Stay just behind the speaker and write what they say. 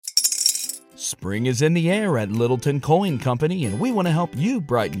Spring is in the air at Littleton Coin Company, and we want to help you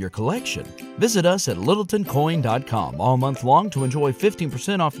brighten your collection. Visit us at littletoncoin.com all month long to enjoy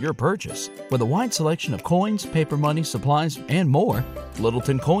 15% off your purchase. With a wide selection of coins, paper money, supplies, and more,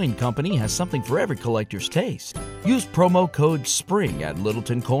 Littleton Coin Company has something for every collector's taste. Use promo code SPRING at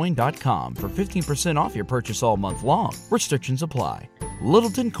littletoncoin.com for 15% off your purchase all month long. Restrictions apply.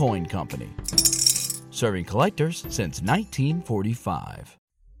 Littleton Coin Company. Serving collectors since 1945.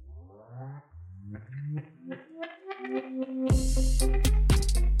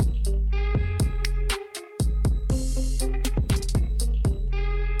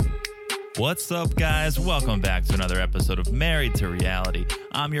 What's up, guys? Welcome back to another episode of Married to Reality.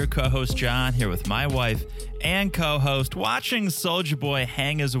 I'm your co-host, John, here with my wife and co-host. Watching Soulja Boy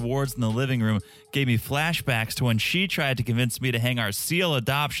hang his awards in the living room gave me flashbacks to when she tried to convince me to hang our seal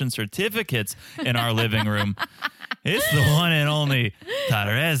adoption certificates in our living room. It's the one and only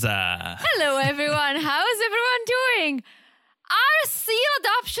Teresa. Hello, everyone. How is everyone doing? Our seal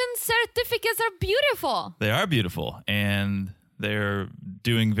adoption certificates are beautiful. They are beautiful, and they're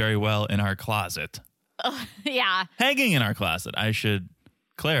doing very well in our closet. Yeah. Hanging in our closet. I should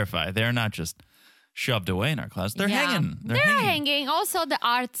clarify. They're not just shoved away in our closet. They're hanging. They're hanging. Also, the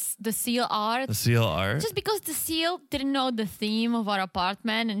arts, the seal art. The seal art. Just because the seal didn't know the theme of our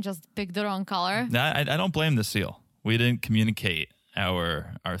apartment and just picked the wrong color. I don't blame the seal. We didn't communicate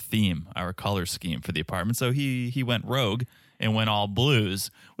our theme, our color scheme for the apartment. So he went rogue and went all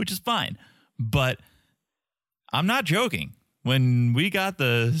blues, which is fine. But I'm not joking. When we got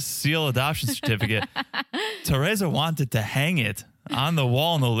the seal adoption certificate, Teresa wanted to hang it on the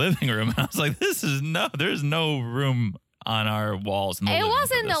wall in the living room. And I was like, there's no room on our walls in the living room. It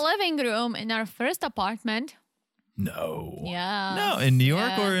was in the living room in our first apartment. No. Yeah. No, in New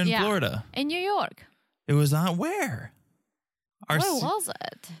York or in Florida? In New York. It was on where? Where was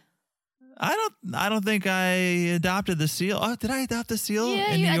it? I don't think I adopted the seal. Oh, did I adopt the seal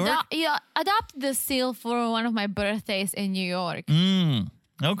in New York? You adopted the seal for one of my birthdays in New York.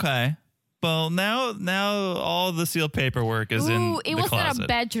 Okay. Well, now all the seal paperwork is in the closet. It was in our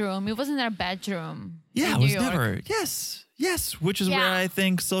bedroom. It was in our bedroom. Yeah, in it was New York. never. Yes. Which is where I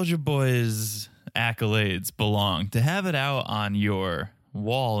think Soulja Boy's accolades belong. To have it out on your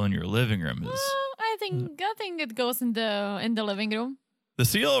wall in your living room is. Well, I think it goes in the living room. The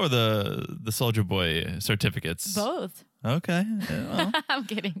seal or the Soulja Boy certificates? Both. Okay. Well, I'm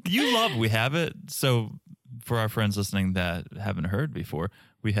kidding. We have it. So for our friends listening that haven't heard before,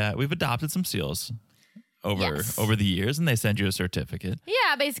 we've adopted some seals over the years, and they send you a certificate.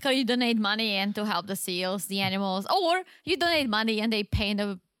 Yeah, basically you donate money and to help the seals, the animals, or you donate money and they paint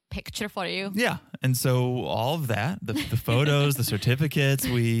a picture for you. Yeah. And so all of that, the photos, the certificates,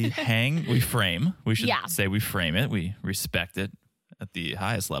 we frame. We should say we frame it. We respect it at the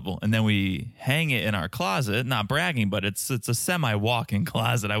highest level, and then we hang it in our closet. Not bragging, but it's a semi-walk-in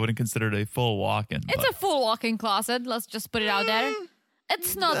closet. I wouldn't consider it a full walk-in. It's a full walk-in closet. Let's just put it out there.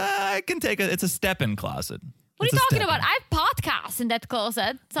 It's not. I can take it's a step-in closet. What are you talking about? I podcast in that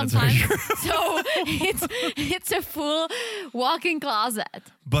closet sometimes. So it's a full walk-in closet.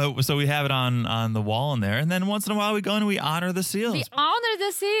 But so we have it on the wall in there, and then once in a while we go and we honor the seals. We honor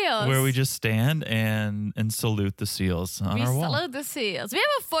the seals. Where we just stand and salute the seals on our wall. We salute the seals. We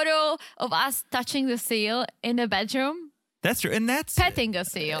have a photo of us touching the seal in the bedroom. That's true. And that's petting a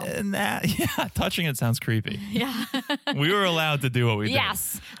seal. And touching it sounds creepy. Yeah. We were allowed to do what we did.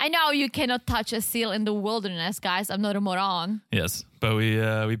 Yes. I know you cannot touch a seal in the wilderness, guys. I'm not a moron. Yes. But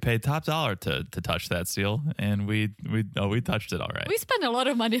we paid top dollar to touch that seal, and we touched it all right. We spend a lot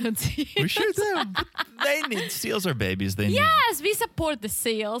of money on seals. We sure do. Seals are babies. Yes, we support the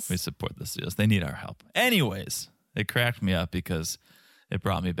seals. We support the seals. They need our help. Anyways, it cracked me up because it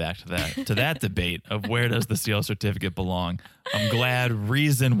brought me back to that debate of where does the seal certificate belong. I'm glad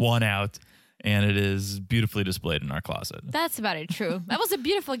reason won out, and it is beautifully displayed in our closet. That's very true. That was a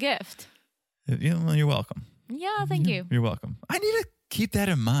beautiful gift. You're welcome. Yeah, thank you. You're welcome. I need to keep that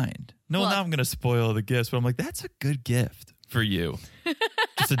in mind. No, now I'm going to spoil the gifts, but I'm like, that's a good gift for you.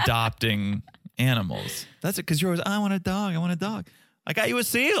 Just adopting animals. That's it, because you're always, I want a dog. I got you a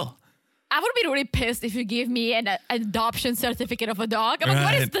seal. I would be really pissed if you give me an adoption certificate of a dog. I'm like,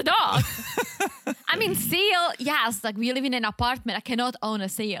 what is the dog? I mean, seal, yes, like we live in an apartment. I cannot own a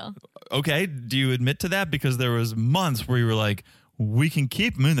seal. Okay, do you admit to that? Because there was months where you were like, we can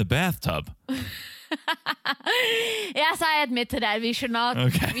keep him in the bathtub. Yes, I admit to that. We should not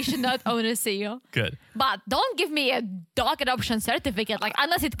own a seal. Good. But don't give me a dog adoption certificate, like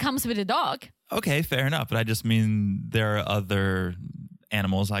unless it comes with a dog. Okay, fair enough. But I just mean there are other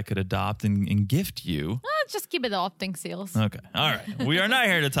animals I could adopt and gift you. Just keep adopting seals. Okay. All right. We are not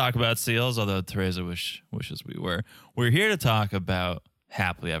here to talk about seals, although Teresa wishes we were. We're here to talk about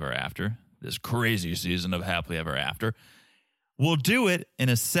Happily Ever After, this crazy season of Happily Ever After. We'll do it in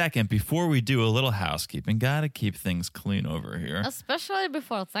a second. Before we do, a little housekeeping. Got to keep things clean over here. Especially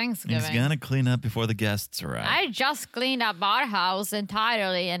before Thanksgiving. He's got to clean up before the guests arrive. I just cleaned up our house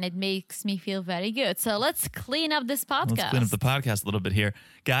entirely, and it makes me feel very good. So let's clean up this podcast. Let's clean up the podcast a little bit here.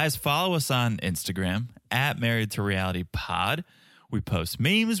 Guys, follow us on Instagram, @MarriedToRealityPod. We post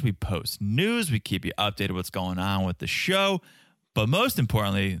memes, we post news, we keep you updated what's going on with the show. But most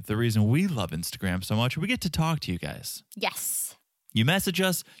importantly, the reason we love Instagram so much, we get to talk to you guys. Yes. You message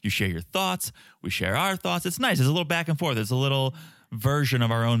us, you share your thoughts, we share our thoughts. It's nice. There's a little back and forth. There's a little version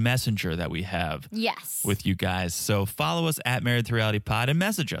of our own messenger that we have with you guys. So follow us @MarriedToRealityPod and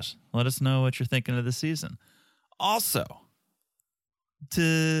message us. Let us know what you're thinking of the season. Also,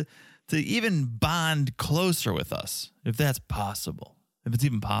 to even bond closer with us, if that's possible, if it's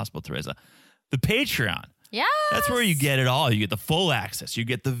even possible, Teresa, the Patreon. Yeah. That's where you get it all. You get the full access. You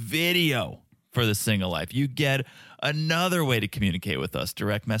get the video for the single life. You get another way to communicate with us,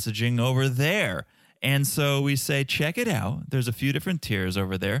 direct messaging over there. And so we say, check it out. There's a few different tiers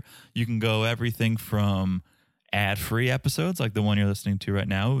over there. You can go everything from ad-free episodes, like the one you're listening to right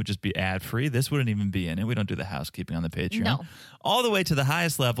now. It would just be ad-free. This wouldn't even be in it. We don't do the housekeeping on the Patreon. No. All the way to the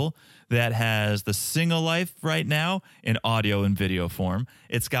highest level that has the single life right now in audio and video form.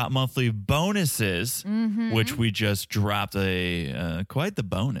 It's got monthly bonuses, which we just dropped quite the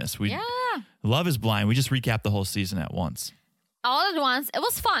bonus. Love is Blind. We just recapped the whole season at once. All at once. It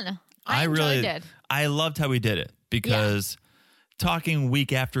was fun. I enjoyed it. I loved how we did it because talking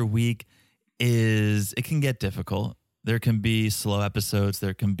week after week it can get difficult. There can be slow episodes.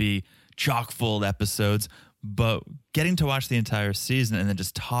 There can be chock-full episodes. But getting to watch the entire season and then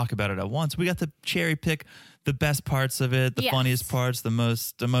just talk about it at once, we got to cherry pick the best parts of it, the funniest parts, the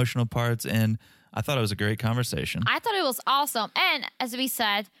most emotional parts. And I thought it was a great conversation. I thought it was awesome. And as we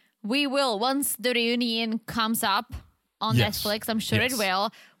said, we will, once the reunion comes up on Netflix, I'm sure it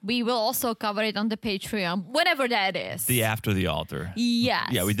will, we will also cover it on the Patreon, whenever that is. The After the Altar. Yes.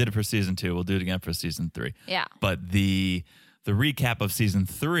 Yeah, we did it for season 2. We'll do it again for season 3. Yeah. But the recap of season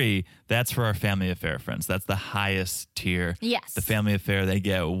 3, that's for our Family Affair friends. That's the highest tier. Yes. The Family Affair, they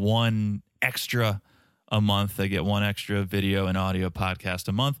get one extra a month. They get one extra video and audio podcast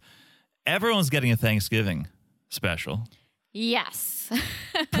a month. Everyone's getting a Thanksgiving special. Yes.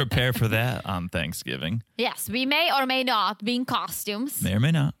 Prepare for that on Thanksgiving. Yes, we may or may not be in costumes. May or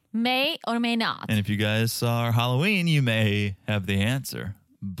may not. May or may not. And if you guys saw our Halloween, you may have the answer.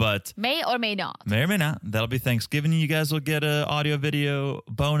 But may or may not. May or may not. That'll be Thanksgiving. You guys will get an audio video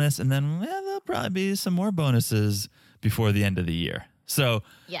bonus, and then there'll probably be some more bonuses before the end of the year. So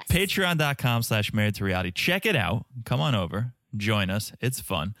patreon.com/marriedtoreality. Check it out. Come on over. Join us. It's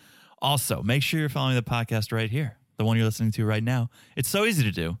fun. Also, make sure you're following the podcast right here. The one you're listening to right now. It's so easy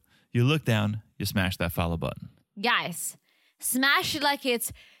to do. You look down, you smash that follow button. Guys, smash it like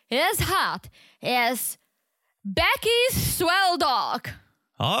it's as hot as Becky's swell dog.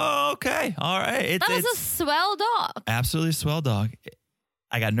 Oh, okay. All right. That was a swell dog. Absolutely swell dog.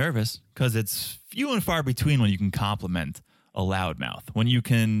 I got nervous because it's few and far between when you can compliment a loudmouth. When you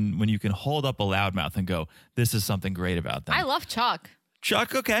can hold up a loudmouth and go, this is something great about them. I love Chuck.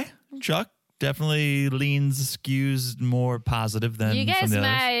 Chuck, okay. Chuck definitely skews more positive than you guys some of the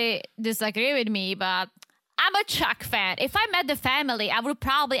may disagree with me, but I'm a Chuck fan. If I met the family, I would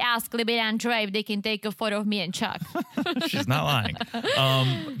probably ask Libby and Andre if they can take a photo of me and Chuck. She's not lying.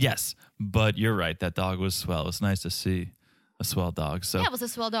 Yes, but you're right. That dog was swell. It's nice to see a swell dog. So yeah, it was a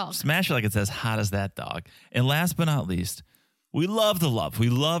swell dog. Smash it like it's as hot as that dog. And last but not least, we love the love. We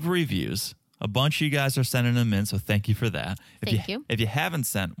love reviews. A bunch of you guys are sending them in, so thank you for that. Thank you. If you haven't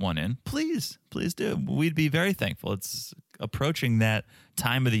sent one in, please do. We'd be very thankful. It's approaching that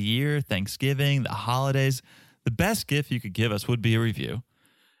time of the year, Thanksgiving, the holidays. The best gift you could give us would be a review.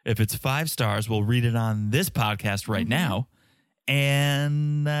 If it's 5 stars, we'll read it on this podcast right now.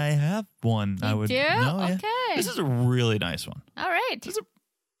 And I have one. You do? Yeah. Okay. This is a really nice one. All right. This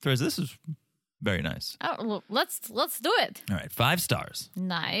is very nice. Oh, well, let's do it. All right, 5 stars.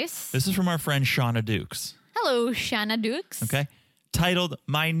 Nice. This is from our friend Shauna Dukes. Hello, Shanna Dukes. Okay. Titled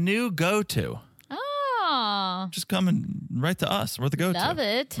My New Go-To. Oh. Just coming right to us. We're the go-to. Love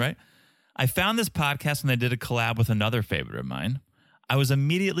it. Right? I found this podcast when they did a collab with another favorite of mine. I was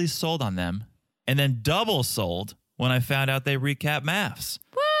immediately sold on them and then double sold when I found out they recap MAFs.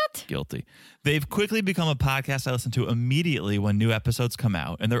 What? Guilty. They've quickly become a podcast I listen to immediately when new episodes come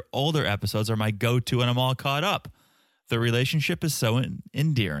out, and their older episodes are my go-to and I'm all caught up. The relationship is so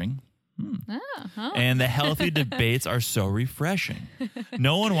endearing. And the healthy debates are so refreshing.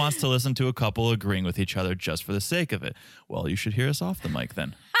 No one wants to listen to a couple agreeing with each other just for the sake of it. Well, you should hear us off the mic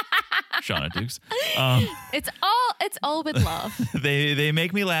then. Shauna Dukes. It's all with love. They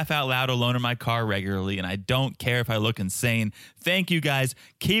make me laugh out loud alone in my car regularly, and I don't care if I look insane. Thank you guys.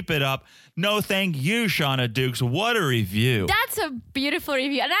 Keep it up. No, thank you, Shauna Dukes. What a review. That's a beautiful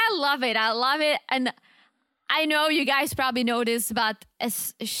review, and I love it. I love it. And I know you guys probably know this, but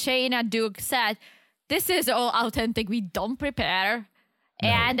as Shayna Duke said, this is all authentic. We don't prepare. No.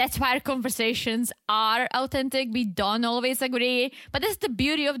 And that's why our conversations are authentic. We don't always agree. But that's the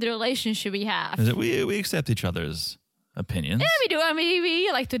beauty of the relationship we have. Is it, we accept each other's opinions. Yeah, we do. I mean,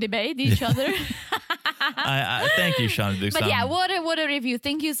 we like to debate each other. I thank you, Shauna Dukes. But yeah, what a review.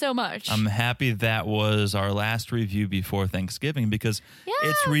 Thank you so much. I'm happy that was our last review before Thanksgiving because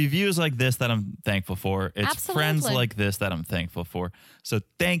it's reviews like this that I'm thankful for. It's friends like this that I'm thankful for. So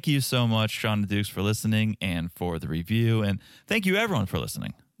thank you so much, Shauna Dukes, for listening and for the review. And thank you, everyone, for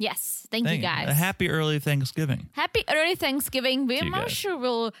listening. Yes. Thank you, guys. A happy early Thanksgiving. Happy early Thanksgiving. I'm sure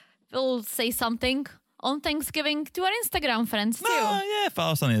we'll say something on Thanksgiving to our Instagram friends too. Yeah,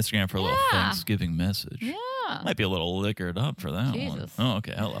 follow us on Instagram for a little Thanksgiving message. Yeah. Might be a little liquored up for that Jesus. one. Oh,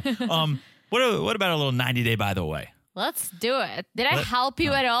 okay. Hello. What about a little 90-day by the way? Let's do it. Did I help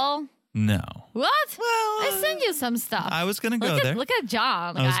you at all? No. What? Well, I sent you some stuff. I was gonna go there. Look at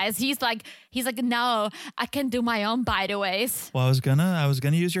John, guys. He's like, no, I can do my own by the ways. Well, I was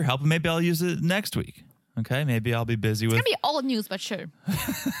gonna use your help, and maybe I'll use it next week. Okay, maybe I'll be busy with. It's gonna be old news, but sure.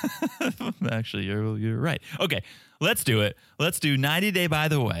 Actually, you're right. Okay, let's do it. Let's do 90-day by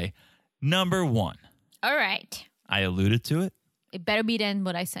the way. Number 1. All right. I alluded to it. It better be then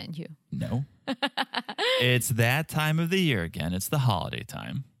what I sent you. No. It's that time of the year again. It's the holiday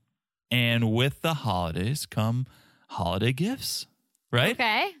time. And with the holidays come holiday gifts, right?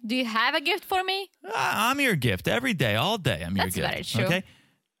 Okay. Do you have a gift for me? I'm your gift every day, all day. I'm your gift. That's very true. Okay.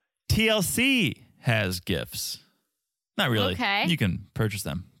 TLC has gifts. Not really. Okay. You can purchase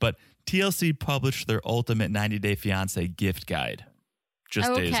them. But TLC published their ultimate 90-day fiancé gift guide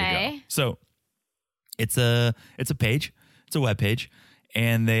just days ago. So it's a page. It's a web page.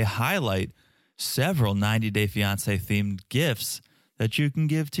 And they highlight several 90-day fiancé themed gifts that you can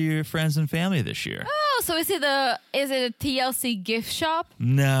give to your friends and family this year. Oh, so is it a TLC gift shop?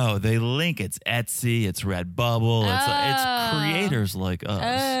 No, they link. It's Etsy, it's Redbubble, it's creators like us.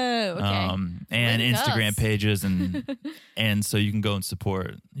 Oh, okay. And Link Instagram us. pages and so you can go and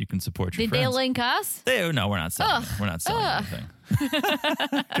support. You can support your Did friends. they link us? No, we're not selling. We're not selling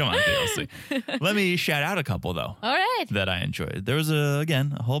anything. Come on, TLC. Let me shout out a couple though. All right. That I enjoyed. There was a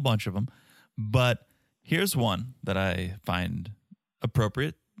whole bunch of them, but here's one that I find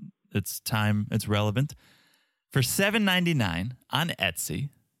appropriate. It's relevant. For $7.99 on Etsy,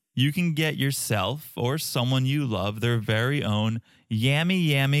 you can get yourself or someone you love their very own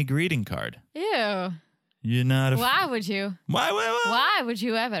Yammy greeting card. Ew. You're not a Why would you? Why would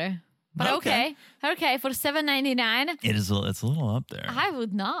you ever? But okay, for $7.99. It's a little up there. I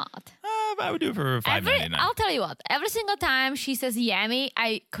would not. I would do it for $5.99. I'll tell you what. Every single time she says yummy,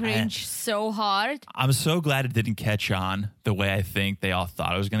 I cringe so hard. I'm so glad it didn't catch on the way I think they all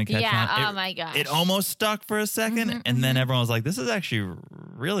thought it was going to catch on. Yeah, oh my gosh. It almost stuck for a second, and then everyone was like, this is actually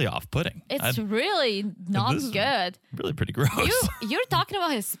really off-putting. It's really not good. Really pretty gross. You're talking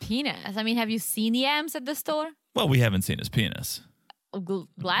about his penis. I mean, have you seen yams at the store? Well, we haven't seen his penis.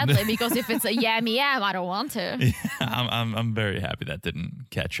 Gladly, because if it's a yam, I don't want to. Yeah, I'm very happy that didn't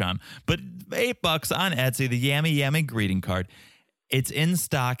catch on. But $8 on Etsy, the Yammy greeting card. It's in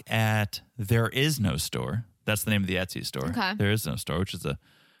stock at There Is No Store. That's the name of the Etsy store. Okay. There Is No Store, which is a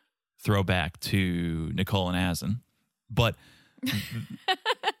throwback to Nicole and Asin. But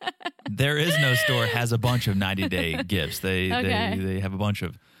There Is No Store has a bunch of 90-day gifts. They have a bunch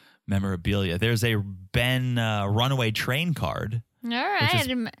of memorabilia. There's a Ben Runaway Train card. All right. Which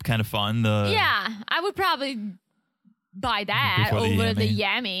is kind of fun. I would probably buy that over the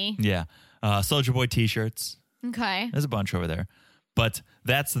yummy. Yeah. Soulja Boy t-shirts. Okay. There's a bunch over there. But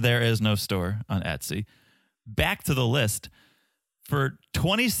that's There Is No Store on Etsy. Back to the list. For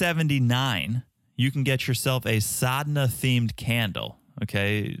 $20.79, you can get yourself a Sadhana-themed candle.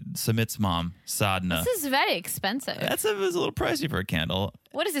 Okay? Sumit's mom, Sadhana. This is very expensive. It's a little pricey for a candle.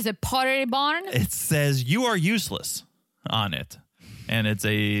 What is this, a pottery barn? It says, "You are useless" on it. And it's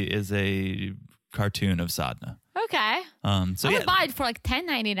a cartoon of Sadhana. Okay. I would buy it for like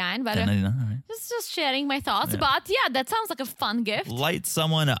 $10.99, but $10.99, all right. just sharing my thoughts. Yeah. But yeah, that sounds like a fun gift. Light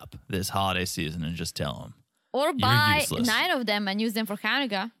someone up this holiday season and just tell them. Or buy 9 of them and use them for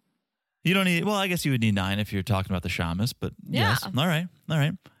Hanukkah. You don't need, well, I guess you would need 9 if you're talking about the shamus, but yes. All right.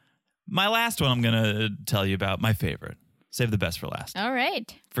 My last one I'm going to tell you about, my favorite. Save the best for last. All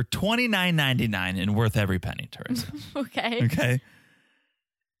right. For $29.99 and worth every penny, Teresa. Okay.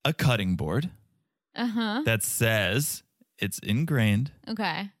 A cutting board that says it's ingrained.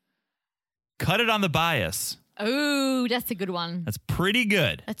 Okay. Cut it on the bias. Oh, that's a good one. That's pretty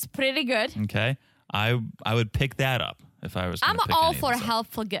good. Okay. I would pick that up if I was. I'm all for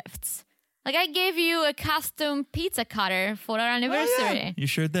helpful gifts. Like I gave you a custom pizza cutter for our anniversary. Oh, yeah. You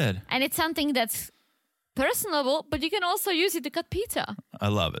sure did. And it's something that's personable, but you can also use it to cut pizza. I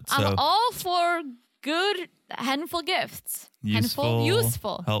love it. I'm all for good, handful gifts.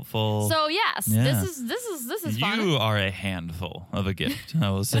 Useful, helpful. So yes, this is fun. You are a handful of a gift. I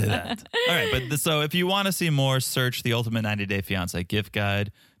will say that. All right, but so if you want to see more, search the Ultimate 90-Day Fiancé gift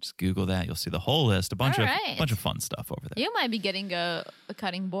guide. Just Google that. You'll see the whole list. A bunch of fun stuff over there. You might be getting a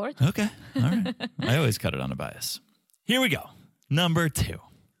cutting board. Okay. All right. I always cut it on a bias. Here we go. Number 2.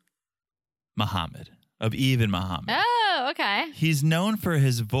 Muhammad of Eve and Muhammad. Oh, okay. He's known for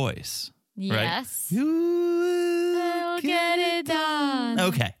his voice. Yes. Right? I'll get it done.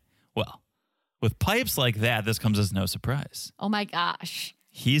 Okay. Well, with pipes like that, this comes as no surprise. Oh my gosh.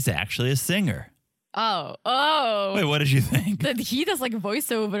 He's actually a singer. Oh. Wait, what did you think? That he does like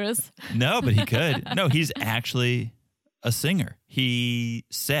voiceovers. No, but he could. No, he's actually a singer. He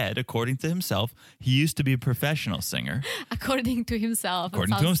said, according to himself, he used to be a professional singer. According to himself.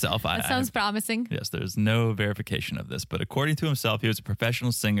 That sounds promising. Yes, there's no verification of this, but according to himself, he was a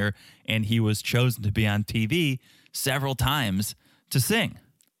professional singer and he was chosen to be on TV several times to sing.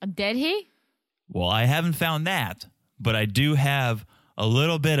 Did he? Well, I haven't found that, but I do have a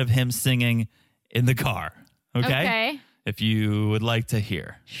little bit of him singing in the car. Okay. If you would like to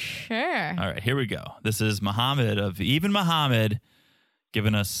hear. Sure. All right, here we go. This is Muhammad of Even Muhammad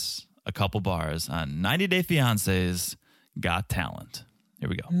giving us a couple bars on 90 Day Fiancé's Got Talent. Here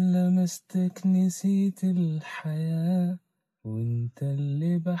we go. لمستك نسيت الحياة وانت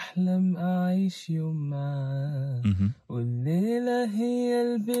اللي بحلم أعيش يوم معاه والليلة هي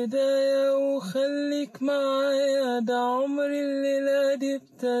البداية وخليك معايا ده عمري الليلة دي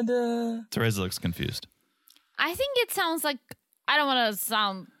ابتدى. Teresa looks confused. I think it sounds like I don't want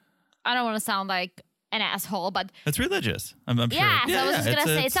to sound like an asshole, but it's religious. I'm sure. I was just gonna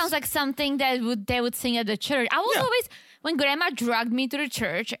say it sounds like something that they would sing at the church. I was always, when Grandma dragged me to the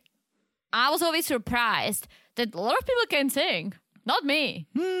church, I was always surprised that a lot of people can sing. Not me,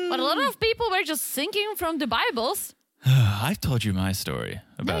 but a lot of people were just singing from the Bibles. I've told you my story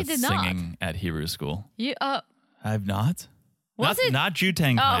about singing at Hebrew school. I've not. Not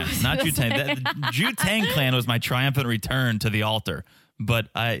Jutang clan. Not Jutang. The Jutang clan was my triumphant return to the altar. But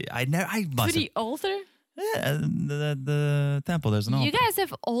I must. To the altar? Yeah, the temple. There's an altar. You guys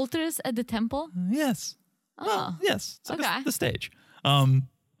have altars at the temple? Yes. Oh. Well, yes. It's okay. Like the stage. I'm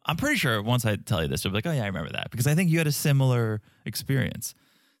pretty sure once I tell you this, you'll be like, oh yeah, I remember that. Because I think you had a similar experience.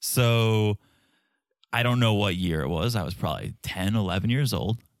 So I don't know what year it was. I was probably 10, 11 years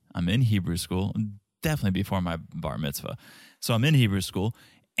old. I'm in Hebrew school. Definitely before my bar mitzvah. So I'm in Hebrew school,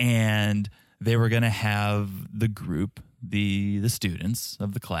 and they were going to have the group, the students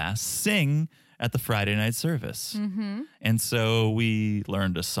of the class, sing at the Friday night service. Mm-hmm. And so we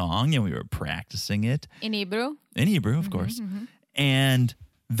learned a song, and we were practicing it. In Hebrew? In Hebrew, of course. Mm-hmm. And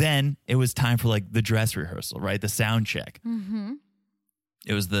then it was time for like the dress rehearsal, right? The sound check. Mm-hmm.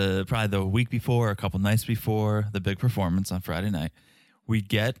 It was probably the week before, a couple nights before the big performance on Friday night. We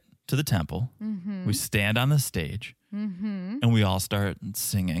get to the temple. Mm-hmm. We stand on the stage. Mm-hmm. And we all start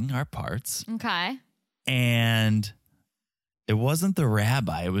singing our parts. Okay. And it wasn't the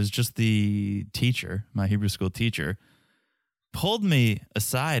rabbi. It was just the teacher, my Hebrew school teacher, pulled me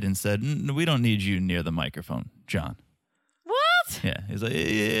aside and said, we don't need you near the microphone, John. What? Yeah. He's like,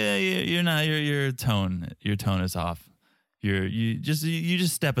 you're not, your tone is off. You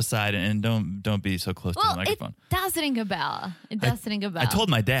just step aside and don't be so close to the microphone. It does ring a bell. I told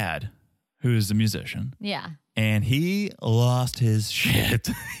my dad, who's a musician. Yeah. And he lost his shit.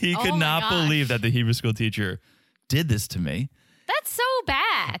 He could not believe that the Hebrew school teacher did this to me. That's so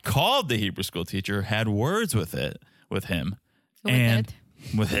bad. Called the Hebrew school teacher, had words with him. With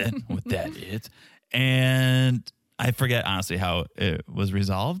that. And I forget, honestly, how it was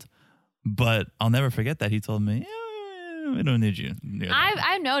resolved. But I'll never forget that he told me, we don't need you.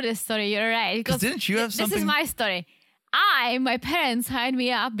 I know this story. You're right. Because didn't you have something? This is my story. My parents signed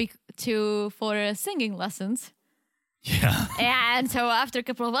me up for singing lessons. Yeah. And so after a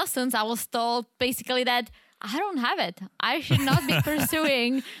couple of lessons, I was told basically that I don't have it. I should not be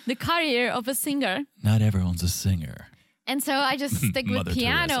pursuing the career of a singer. Not everyone's a singer. And so I just stick with Mother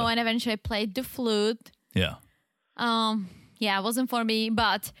piano Teresa. and eventually played the flute. Yeah. Yeah, it wasn't for me,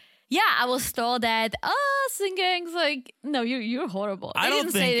 but yeah, I was told that singing's like, no, you're horrible. They I don't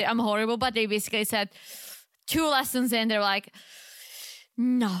didn't say think- that I'm horrible, but they basically said 2 lessons in, they're like,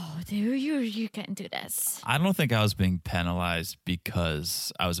 no, dude, you can't do this. I don't think I was being penalized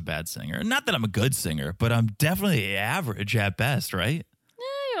because I was a bad singer. Not that I'm a good singer, but I'm definitely average at best, right?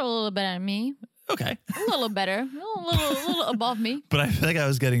 You're a little better than me. Okay. A little better. A little above me. But I feel like I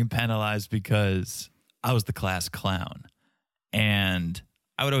was getting penalized because I was the class clown. And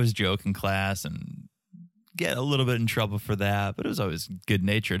I would always joke in class and get a little bit in trouble for that, but it was always good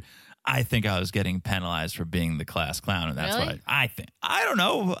natured. I think I was getting penalized for being the class clown, and that's Really? what I think. I don't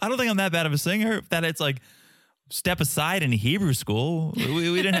know. I don't think I'm that bad of a singer. That it's like step aside in Hebrew school.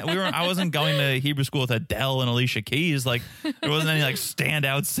 We didn't. I wasn't going to Hebrew school with Adele and Alicia Keys. Like there wasn't any like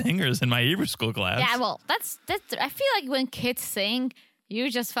standout singers in my Hebrew school class. Yeah, well, that's. I feel like when kids sing, you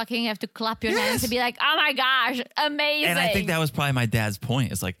just fucking have to clap your hands and be like, oh my gosh, amazing. And I think that was probably my dad's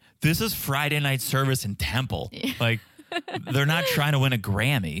point. It's like, this is Friday night service in Temple. Like, they're not trying to win a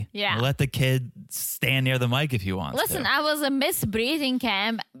Grammy. Yeah. Let the kid stand near the mic if he wants Listen, to. I was a Miss Breathing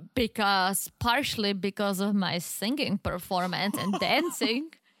camp partially because of my singing performance and dancing.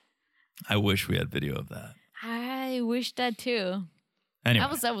 I wish we had video of that. I wish that too. Anyway,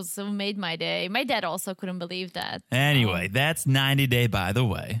 That was so made my day. My dad also couldn't believe that. anyway, that's 90 Day, by the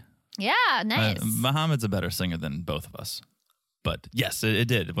way. Yeah, nice. Muhammad's a better singer than both of us. But yes, it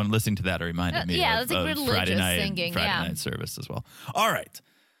did. When listening to that, it reminded me yeah, of, that's like of religious Friday night singing, Friday yeah. night service as well. All right.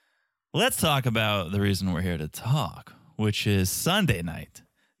 Let's talk about the reason we're here to talk, which is Sunday night.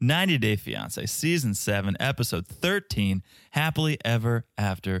 90 Day Fiancé, Season 7, Episode 13, Happily Ever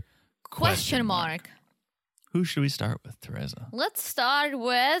After, Question mark. Who should we start with, Teresa? Let's start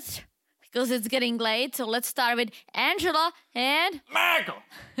with, because it's getting late, so let's start with Angela and Michael!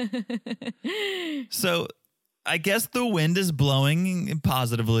 So, I guess the wind is blowing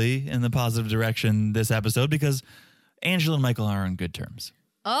positively in the positive direction this episode because Angela and Michael are on good terms.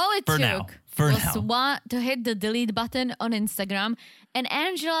 all it For took now. For was now. to hit the delete button on Instagram, and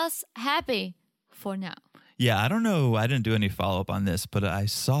Angela's happy for now. Yeah, I don't know. I didn't do any follow-up on this, but I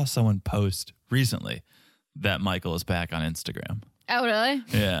saw someone post recently that Michael is back on Instagram. Oh, really?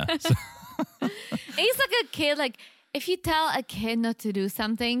 Yeah. So, He's like a kid. Like, if you tell a kid not to do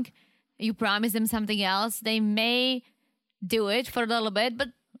something, you promise them something else, they may do it for a little bit, but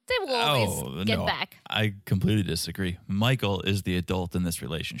they will always get back. I completely disagree. Michael is the adult in this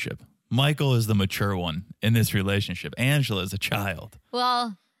relationship. Michael is the mature one in this relationship. Angela is a child.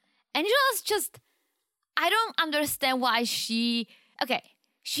 Well, Angela's just, I don't understand why she's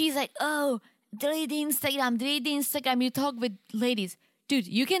like, oh, delete the Instagram, you talk with ladies. Dude,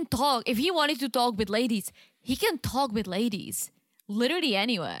 you can talk. If he wanted to talk with ladies, he can talk with ladies. Literally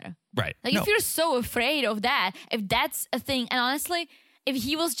anywhere. Right. Like, if you're so afraid of that, if that's a thing, and honestly, if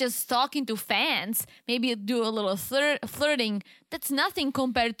he was just talking to fans, maybe do a little flirting, that's nothing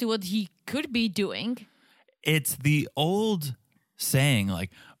compared to what he could be doing. It's the old saying, like,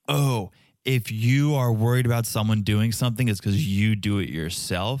 oh, if you are worried about someone doing something, it's because you do it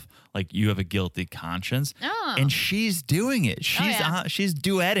yourself. Like, you have a guilty conscience. Oh. And she's doing it. She's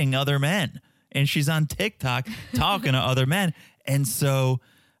duetting other men. And she's on TikTok talking to other men. And so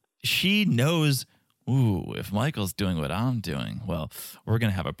she knows, ooh, if Michael's doing what I'm doing, well, we're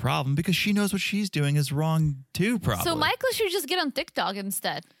going to have a problem because she knows what she's doing is wrong too, probably. So Michael should just get on TikTok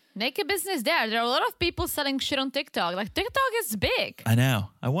instead. Make a business there. There are a lot of people selling shit on TikTok. Like, TikTok is big. I know.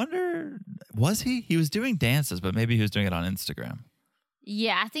 I wonder, was he? He was doing dances, but maybe he was doing it on Instagram.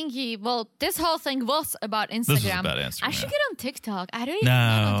 Yeah, I think this whole thing was about Instagram. This was about Instagram, I should yeah. get on TikTok. I don't even get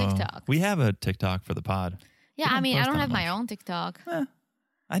on TikTok. We have a TikTok for the pod. Yeah, We I mean, I post don't on have my much. own TikTok.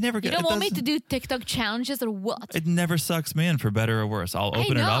 I never You get don't it. want me to do TikTok challenges or what? It never sucks me in for better or worse. I'll open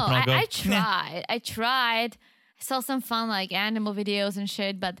I know. it up and I'll go. I "Nah." tried. I saw some fun like animal videos and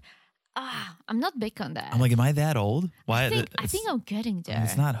shit, but I'm not big on that. I'm like, am I that old? Why? I think I'm getting there.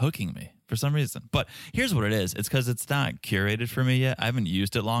 It's not hooking me for some reason. But here's what it is. It's because it's not curated for me yet. I haven't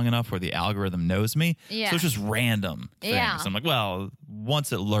used it long enough where the algorithm knows me. Yeah. So it's just random things. Yeah. I'm like, well,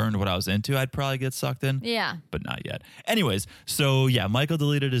 once it learned what I was into, I'd probably get sucked in. Yeah. But not yet. Anyways, so yeah, Michael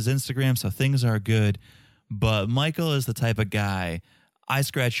deleted his Instagram, so things are good. But Michael is the type of guy, I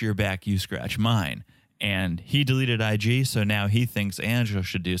scratch your back, you scratch mine. And he deleted IG, so now he thinks Angela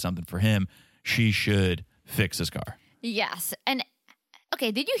should do something for him. She should fix his car. Yes. And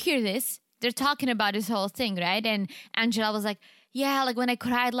okay, did you hear this? They're talking about this whole thing, right? And Angela was like, yeah, like when I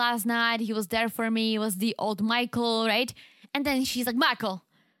cried last night, he was there for me. It was the old Michael, right? And then she's like, Michael,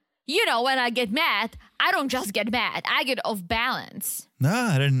 you know, when I get mad, I don't just get mad. I get off balance. No,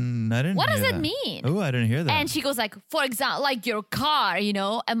 I didn't. What does hear it that. mean? Oh, I didn't hear that. And she goes like, for example, like your car, you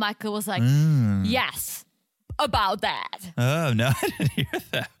know? And Michael was like, yes, about that. Oh, no, I didn't hear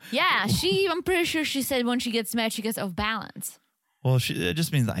that. Yeah, I'm pretty sure she said when she gets mad, she gets off balance. Well, it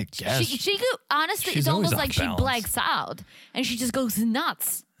just means, I guess. She could, honestly, she's it's almost always like off she balance. blacks out and she just goes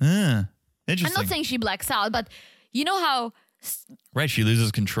nuts. Interesting. I'm not saying she blacks out, but you know how Right, she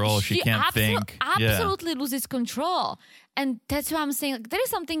loses control. She can't think. Absolutely loses control. And that's why I'm saying like, there is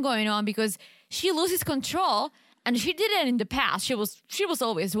something going on because she loses control and she did it in the past. She was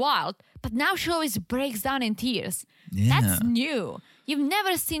always wild, but now she always breaks down in tears. Yeah. That's new. You've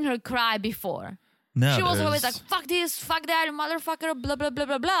never seen her cry before. No, She was always like, fuck this, fuck that, motherfucker, blah, blah, blah,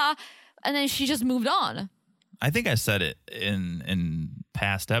 blah, blah. And then she just moved on. I think I said it in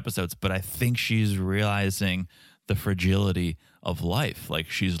past episodes, but I think she's realizing the fragility of life. Like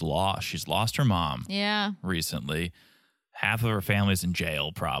she's lost her mom Yeah. recently. Half of her family's in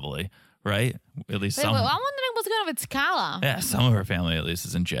jail, probably, right? At least Wait, some. well, I'm wondering what's going on with Scala. Yeah, some of her family at least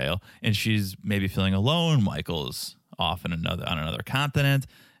is in jail, and she's maybe feeling alone. Michael's off on another continent,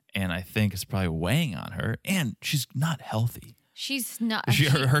 and I think it's probably weighing on her. And she's not healthy. She's not.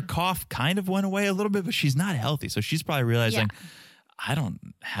 Her cough kind of went away a little bit, but she's not healthy. So she's probably realizing, I don't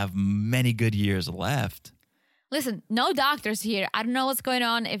have many good years left. Listen, no doctors here. I don't know what's going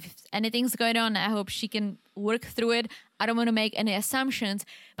on. If anything's going on, I hope she can work through it. I don't want to make any assumptions.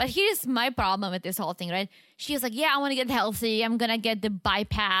 But here's my problem with this whole thing, right? She was like, yeah, I want to get healthy. I'm going to get the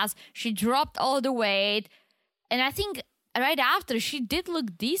bypass. She dropped all the weight. And I think right after, she did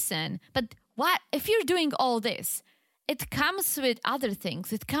look decent. But what if you're doing all this? It comes with other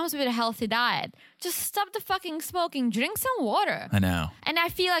things. It comes with a healthy diet. Just stop the fucking smoking. Drink some water. I know. And I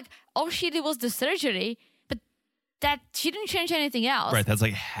feel like all she did was the surgery. That she didn't change anything else. Right, that's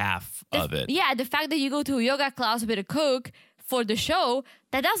like half of it. Yeah, the fact that you go to a yoga class with a Coke for the show,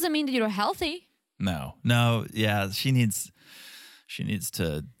 that doesn't mean that you're healthy. No, yeah, she needs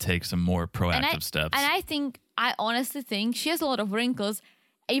to take some more proactive steps. And I honestly think she has a lot of wrinkles,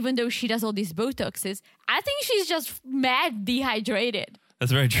 even though she does all these Botoxes. I think she's just mad dehydrated.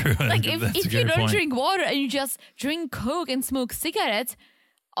 That's very true. Like That's if you don't drink water and you just drink Coke and smoke cigarettes,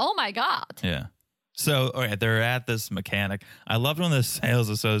 oh my God. Yeah. So, all right, they're at this mechanic. I loved when the sales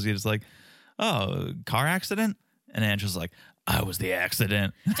associate is like, oh, car accident? And Angela's like, I was the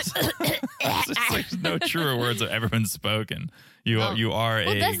accident. It's just like no truer words have ever been spoken. You are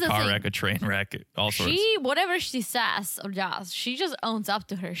a car wreck, a train wreck, all sorts. Whatever she says or does, she just owns up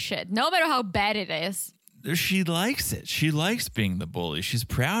to her shit, no matter how bad it is. She likes it. She likes being the bully. She's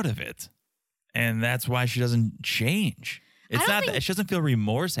proud of it. And that's why she doesn't change. It's not that she doesn't feel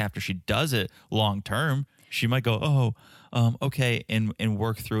remorse after she does it long term. She might go, okay, and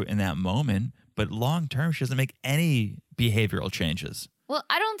work through it in that moment. But long term, she doesn't make any behavioral changes. Well,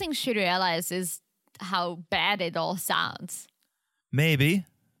 I don't think she realizes how bad it all sounds. Maybe.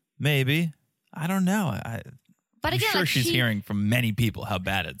 I don't know. But again, I'm sure she's hearing from many people how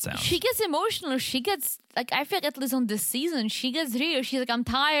bad it sounds. She gets emotional. She gets, like, I feel like at least on this season, she gets real. She's like, I'm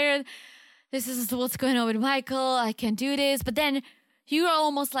tired. This is what's going on with Michael. I can't do this. But then you're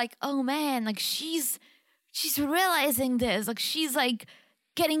almost like, oh man, like she's realizing this. Like she's like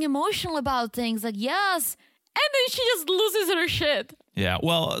getting emotional about things. Like, yes. And then she just loses her shit. Yeah.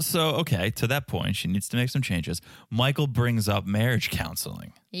 Well, so, okay, to that point, she needs to make some changes. Michael brings up marriage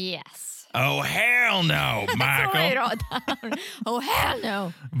counseling. Yes. Oh, hell no, Michael. Oh, hell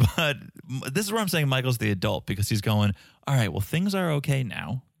no. But this is where I'm saying Michael's the adult because he's going, all right, well, things are okay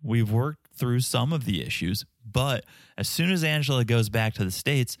now. We've worked through some of the issues, but as soon as Angela goes back to the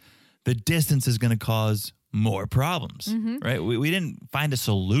States, the distance is going to cause more problems, right? We didn't find a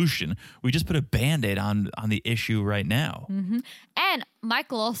solution. We just put a Band-Aid on the issue right now. Mm-hmm. And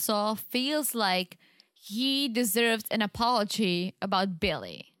Michael also feels like he deserves an apology about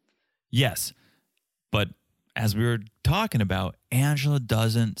Billy. Yes, but as we were talking about, Angela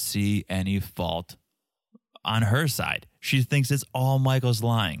doesn't see any fault on her side. She thinks it's all Michael's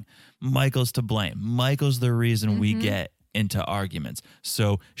lying. Michael's to blame. Michael's the reason we get into arguments.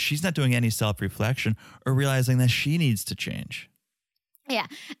 So she's not doing any self-reflection or realizing that she needs to change. Yeah.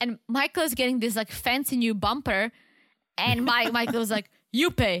 And Michael's getting this like fancy new bumper. And Michael was like,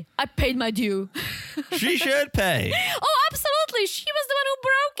 you pay. I paid my due. She should pay. Oh, absolutely. She was the one who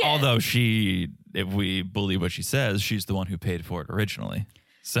broke it. Although if we believe what she says, she's the one who paid for it originally.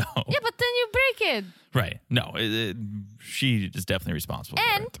 So yeah, but then you break it. Right. No, she is definitely responsible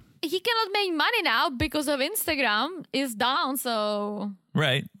for it. He cannot make money now because of Instagram is down, so...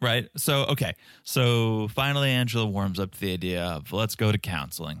 Right. So, okay. So, finally, Angela warms up to the idea of let's go to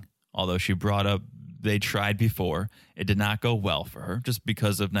counseling. although she brought up they tried before. It did not go well for her just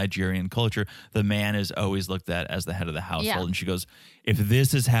because of Nigerian culture. The man is always looked at as the head of the household. Yeah. And she goes, if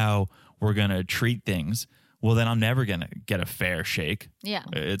this is how we're going to treat things, well, then I'm never going to get a fair shake. Yeah.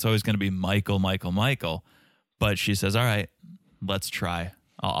 It's always going to be Michael. But she says, all right, let's try.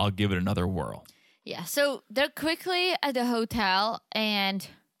 I'll give it another whirl. Yeah. So they're quickly at the hotel and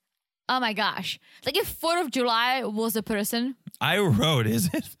oh my gosh. Like if 4th of July was a person. I wrote, is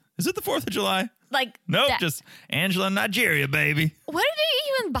it the 4th of July? Like Nope, just Angela in Nigeria, baby. Where did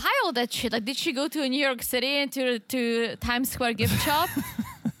they even buy all that shit? Like, did she go to New York City and to Times Square gift shop?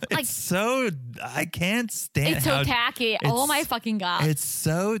 Like, It's so, I can't stand it's so tacky. Oh my fucking God. It's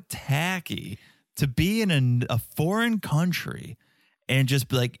so tacky to be in a foreign country and just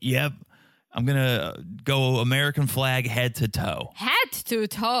be like, yep, I'm going to go American flag head to toe. Head to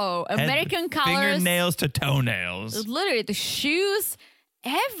toe. American colors. Fingernails to toenails. Literally, the shoes,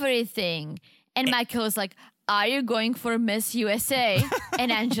 everything. And Michael was like, are you going for Miss USA?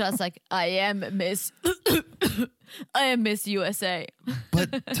 And Angela's like, I am Miss USA.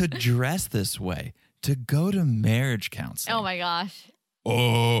 But to dress this way, to go to marriage counseling. Oh my gosh.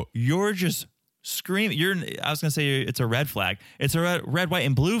 Oh, you're just screaming. I was going to say it's a red flag. It's a red, white,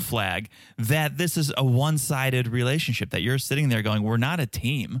 and blue flag that this is a one-sided relationship, that you're sitting there going, we're not a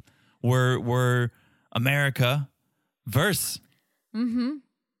team. We're America versus. Mm-hmm.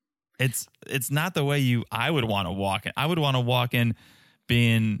 It's not the way I would want to walk in. I would want to walk in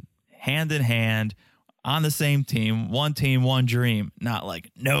being hand in hand on the same team, one dream. Not like,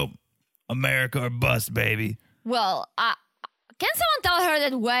 nope, America or bust, baby. Well, can someone tell her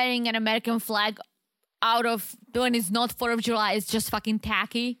that wearing an American flag out of when it's not 4th of July is just fucking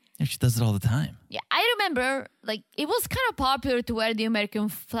tacky? Yeah, she does it all the time. Yeah, I remember like it was kind of popular to wear the American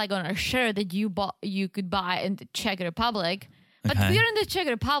flag on a shirt that you could buy in the Czech Republic. But Okay. we're in the Czech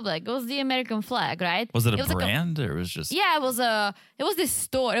Republic. It was the American flag, right? Was it a was like brand or it was just? yeah, it was this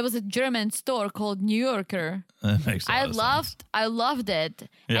store. It was a German store called New Yorker. That makes a lot of sense. I loved it.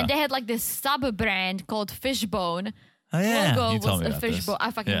 Yeah. And they had like this sub brand called Fishbone. Oh, yeah. Logo You told was me a about this. fishbone.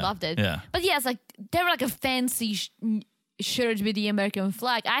 I fucking Yeah. loved it. Yeah. But yeah, it's like they were like a fancy shirt with the American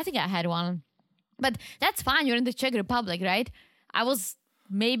flag. I think I had one. But that's fine. You're in the Czech Republic, right? I was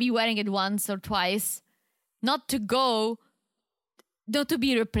maybe wearing it once or twice, not to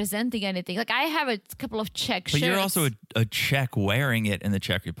be representing anything. Like I have a couple of Czech shirts. But you're also a Czech wearing it in the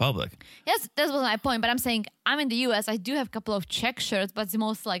Czech Republic. Yes, that was my point. But I'm saying I'm in the US. I do have a couple of Czech shirts, but it's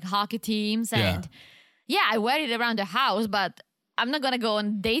most like hockey teams. And yeah, I wear it around the house, but I'm not going to go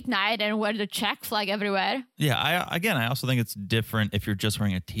on date night and wear the Czech flag everywhere. Yeah, I also think it's different if you're just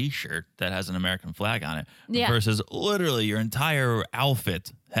wearing a T-shirt that has an American flag on it versus literally your entire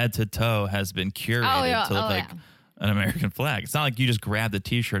outfit, head to toe, has been curated to look like an American flag. It's not like you just grab the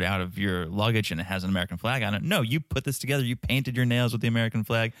T-shirt out of your luggage and it has an American flag on it. No, you put this together. You painted your nails with the American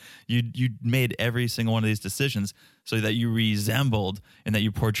flag. You made every single one of these decisions so that you resembled and that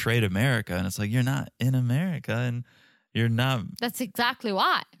you portrayed America. And it's like, you're not in America and you're not. That's exactly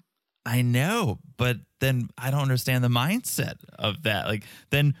why. I know, but then I don't understand the mindset of that. Like,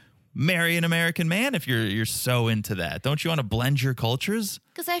 then marry an American man if you're so into that. Don't you want to blend your cultures?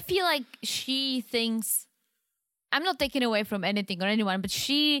 Because I feel like she thinks, I'm not taking away from anything or anyone, but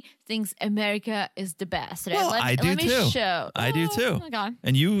she thinks America is the best. Right? Well, I do let me too. show. I do too. Oh my God.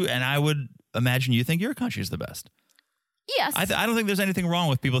 And I would imagine you think your country is the best. Yes. I don't think there's anything wrong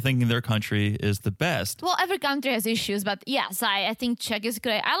with people thinking their country is the best. Well, every country has issues, but yes, I think Czech is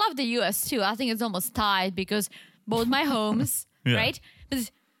great. I love the US too. I think it's almost tied because both my homes, Yeah. right?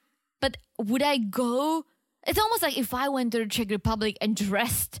 But would I go? It's almost like if I went to the Czech Republic and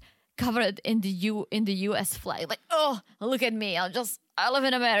dressed covered in the US flag, like, oh, look at me, I live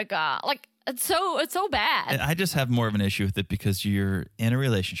in America. Like it's so bad. I just have more of an issue with it because you're in a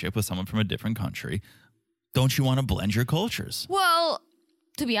relationship with someone from a different country. Don't you want to blend your cultures? Well,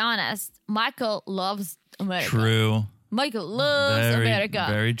 to be honest, Michael loves America. True. Michael loves America.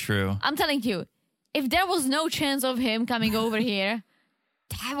 Very true. I'm telling you, if there was no chance of him coming over here,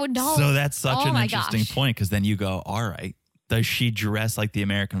 I would know. So that's such an my interesting gosh. point because then you go, all right, does she dress like the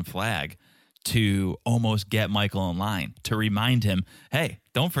American flag to almost get Michael in line, to remind him, hey,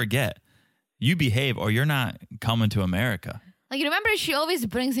 don't forget, you behave or you're not coming to America. Like, remember, she always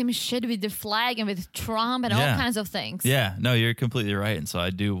brings him shit with the flag and with Trump and all kinds of things. Yeah, no, you're completely right. And so I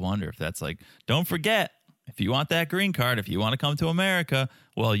do wonder if that's like, don't forget, if you want that green card, if you want to come to America,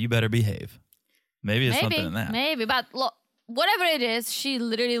 well, you better behave. Maybe it's something in that. Maybe, but look, whatever it is, she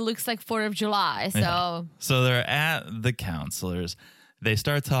literally looks like 4th of July. So, So they're at the counselors. They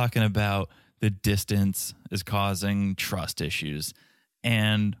start talking about the distance is causing trust issues.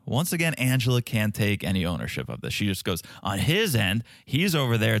 And once again, Angela can't take any ownership of this. She just goes, on his end, he's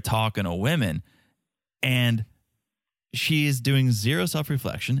over there talking to women, and she is doing zero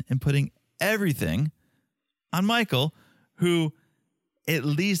self-reflection and putting everything on Michael, who at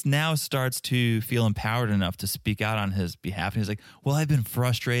least now starts to feel empowered enough to speak out on his behalf. And he's like, well, I've been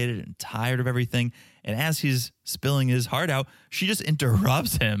frustrated and tired of everything. And as he's spilling his heart out, she just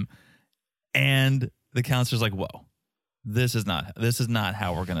interrupts him. And the counselor's like, whoa, this is not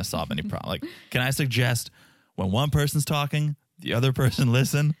how we're going to solve any problem. Like, can I suggest when one person's talking, the other person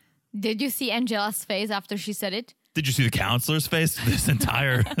listen? Did you see Angela's face after she said it? Did you see the counselor's face this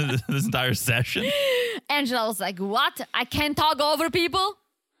entire session? Angela was like, what? I can't talk over people?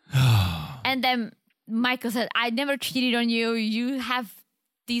 And then Michael said, I never cheated on you. You have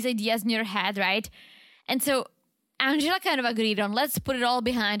these ideas in your head, right? And so Angela kind of agreed on, let's put it all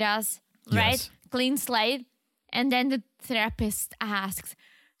behind us, right? Yes. Clean slate. And then the therapist asks,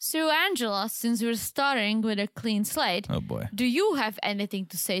 so Angela, since we're starting with a clean slate, Oh boy. do you have anything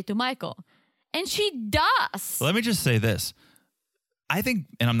to say to Michael? And she does. Let me just say this. I think,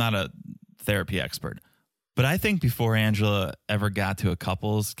 and I'm not a therapy expert, but I think before Angela ever got to a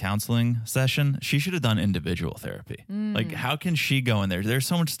couples counseling session, she should have done individual therapy. Like, how can she go in there? There's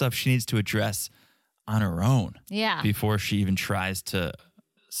so much stuff she needs to address on her own before she even tries to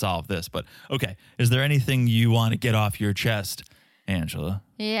solve this. But okay, is there anything you want to get off your chest, Angela?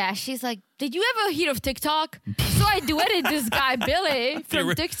 Yeah, she's like, did you ever hear of TikTok? So I duetted this guy, Billy,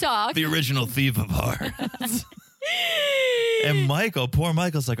 from TikTok. The original thief of hearts. And Michael, poor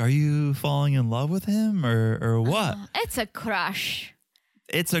Michael's like, are you falling in love with him or what? It's a crush.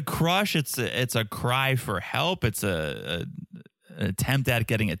 It's a crush. It's a cry for help. It's an attempt at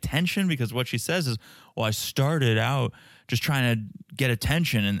getting attention, because what she says is, well, I started out just trying to get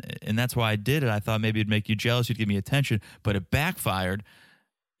attention, and that's why I did it. I thought maybe it'd make you jealous, you'd give me attention, but it backfired.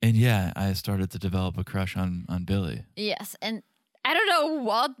 And yeah, I started to develop a crush on Billy. Yes, and I don't know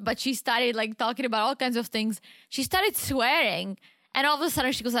what, but she started like talking about all kinds of things. She started swearing, and all of a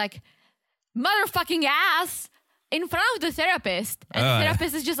sudden she goes like, motherfucking ass, in front of the therapist. And the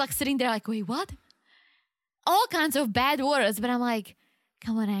therapist is just like sitting there like, wait, what? All kinds of bad words, but I'm like,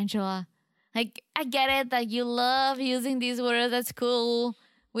 come on, Angela. Like, I get it, like, you love using these words, that's cool.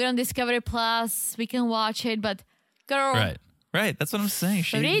 We're on Discovery Plus, we can watch it, but girl. Right, that's what I'm saying.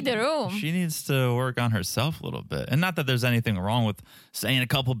 Read the room. She needs to work on herself a little bit. And not that there's anything wrong with saying a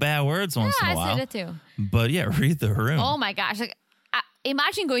couple bad words once in a while. I said it too. But yeah, read the room. Oh my gosh. Like,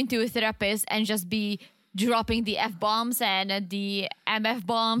 imagine going to a therapist and just be dropping the F-bombs and the MF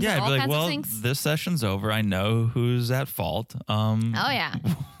bombs and all I'd be like, kinds well, of things. this session's over. I know who's at fault. Oh yeah.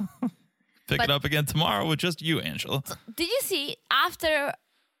 Pick it up again tomorrow with just you, Angela. Did you see, after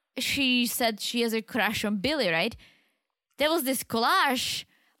she said she has a crush on Billy, right? There was this collage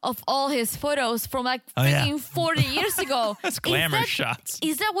of all his photos from like 40 years ago. That's glamour shots.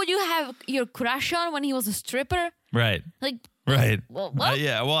 Is that what you have your crush on when he was a stripper? Right. Like, right. Well, what?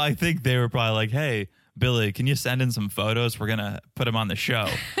 Yeah. Well, I think they were probably like, hey, Billy, can you send in some photos? We're going to put him on the show.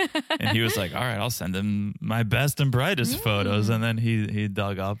 And he was like, all right, I'll send him my best and brightest photos. And then he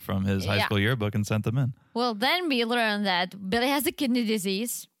dug up from his high school yearbook and sent them in. Well, then we learned that Billy has a kidney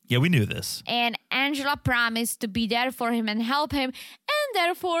disease. Yeah, we knew this. And Angela promised to be there for him and help him. And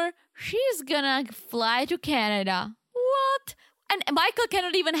therefore, she's gonna fly to Canada. What? And Michael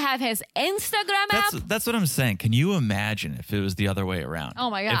cannot even have his Instagram app? That's what I'm saying. Can you imagine if it was the other way around? Oh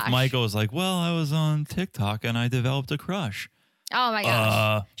my gosh. If Michael was like, well, I was on TikTok and I developed a crush. Oh my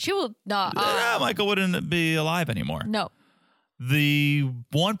gosh. She will... No. Michael wouldn't be alive anymore. No. The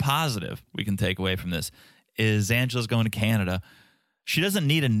one positive we can take away from this is Angela's going to Canada. She doesn't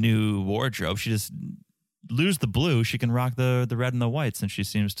need a new wardrobe. She just lose the blue. She can rock the red and the white, since she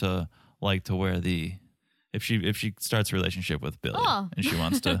seems to like to wear the... If she starts a relationship with Billy and she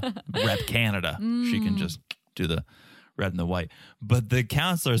wants to rep Canada, she can just do the red and the white. But the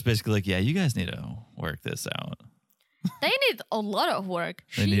counselor is basically like, yeah, you guys need to work this out. They need a lot of work.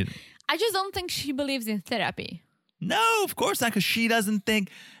 I just don't think she believes in therapy. No, of course not, because she doesn't think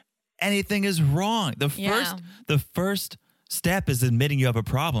anything is wrong. The first step is admitting you have a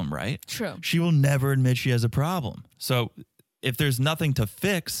problem, right? True. She will never admit she has a problem. So if there's nothing to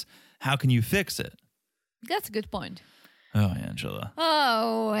fix, how can you fix it? That's a good point. Oh, Angela.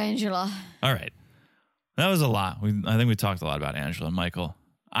 Oh, Angela. All right. That was a lot. I think we talked a lot about Angela and Michael.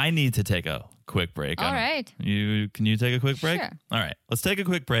 I need to take a quick break. All right. Can you take a quick break? Sure. All right. Let's take a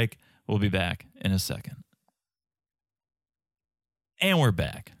quick break. We'll be back in a second. And we're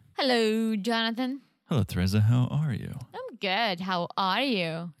back. Hello, Jonathan. Hello, Teresa. How are you? I'm good. How are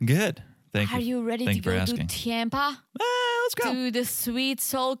you? Good. Thank you. Are you ready Thank to you for go to asking. Tampa? Let's go. To the Sweet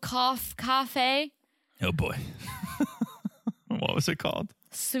Soul Cafe? Oh, boy. What was it called?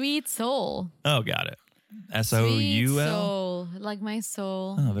 Sweet Soul. Oh, got it. Sweet SOUL? soul, like my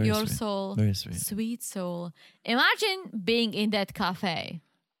soul, Oh, very your sweet. soul, Very sweet. Sweet soul. Imagine being in that cafe.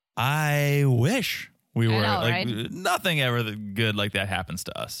 I wish we were. know, like, right? Nothing ever good like that happens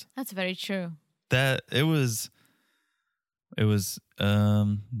to us. That's very true. That it was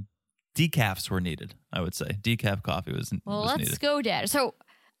decafs were needed, I would say. Decaf coffee was Well, was let's needed. go there. So,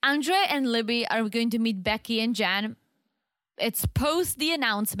 Andre and Libby are going to meet Becky and Jen. It's post the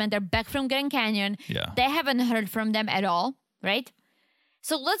announcement. They're back from Grand Canyon. Yeah. They haven't heard from them at all, right?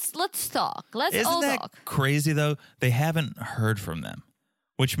 So let's talk. Let's all Isn't that talk. crazy though? They haven't heard from them,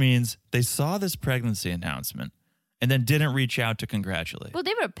 which means they saw this pregnancy announcement and then didn't reach out to congratulate. Well,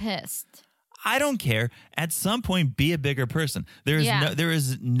 they were pissed. I don't care. At some point, be a bigger person. There Yeah.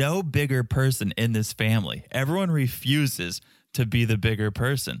 is no bigger person in this family. Everyone refuses to be the bigger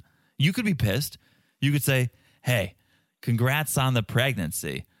person. You could be pissed. You could say, "Hey, congrats on the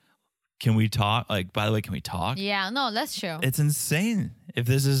pregnancy. Can we talk? Like, by the way, can we talk?" Yeah, no, that's true. It's insane.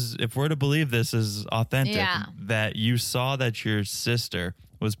 If we're to believe this is authentic, Yeah. that you saw that your sister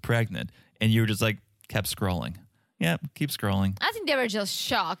was pregnant and you were just like kept scrolling. Yeah, keep scrolling. I think they were just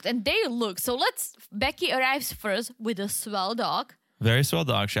shocked, and they look. So Becky arrives first with a swell dog. Very swell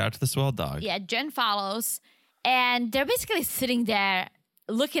dog. Shout out to the swell dog. Yeah, Jen follows, and they're basically sitting there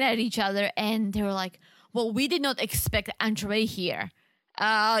looking at each other, and they were like, "Well, we did not expect Andre here.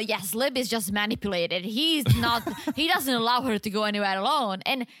 Yes, Lib is just manipulated. He's not. He doesn't allow her to go anywhere alone."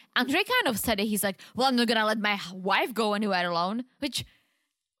 And Andre kind of said it. He's like, "Well, I'm not gonna let my wife go anywhere alone." Which,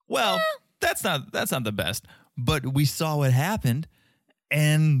 Well, that's not the best. But we saw what happened,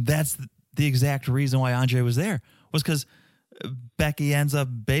 and that's the exact reason why Andre was there, was because Becky ends up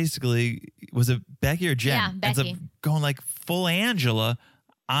basically, was it Becky or Jen? Yeah, Ends up Becky. going like full Angela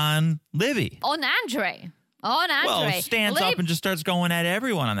on Libby. on Andre. Well, stands up and just starts going at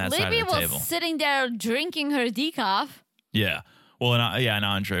everyone on that side Libby of the was table. sitting there drinking her decaf. Yeah. Well, and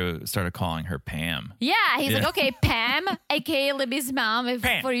Andre started calling her Pam. Yeah, he's Yeah. like, "Okay, Pam, aka Libby's mom,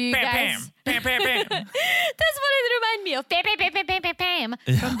 for you guys." Pam. That's what it reminded me of. Pam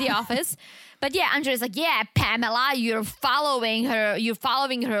from The Office. But yeah, Andre's like, "Yeah, Pamela, you're following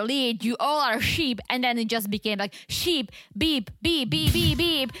her lead. You all are sheep." And then it just became like sheep, beep, beep, beep, beep,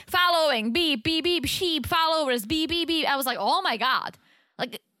 beep, following, beep, beep, beep, sheep, followers, beep, beep, beep. I was like, "Oh my God."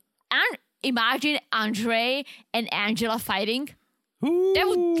 Like, imagine Andre and Angela fighting. Ooh. That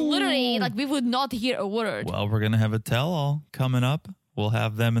would literally, like, we would not hear a word. Well, we're going to have a tell-all coming up. We'll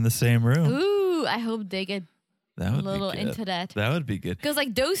have them in the same room. Ooh, I hope they get That would a little be good. into that. That would be good. Because,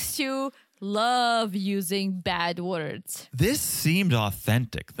 like, those two love using bad words. This seemed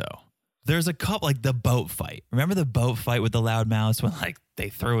authentic, though. There's a couple, like the boat fight. Remember the boat fight with the loudmouths when, like, they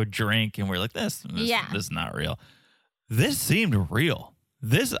throw a drink and we're like, this is not real. This seemed real.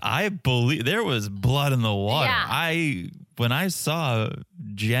 I believe there was blood in the water. Yeah. When I saw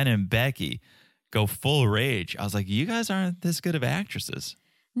Jen and Becky go full rage, I was like, you guys aren't this good of actresses.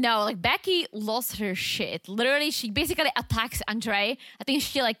 No, like, Becky lost her shit. Literally, she basically attacks Andre. I think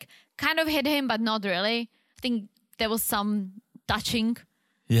she, like, kind of hit him, but not really. I think there was some touching.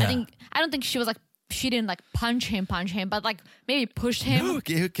 Yeah. I don't think she didn't, like, punch him, but, like, maybe pushed him. No,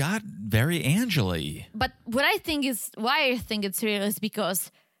 it got very Angela-y. But why I think it's real is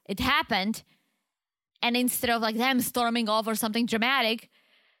because it happened, and instead of, like, them storming off or something dramatic,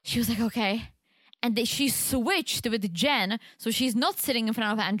 she was like, "Okay." And she switched with Jen, so she's not sitting in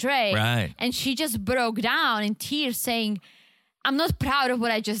front of Andre. Right. And she just broke down in tears saying, "I'm not proud of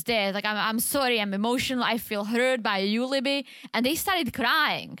what I just did. Like, I'm sorry, I'm emotional, I feel hurt by you, Libby." And they started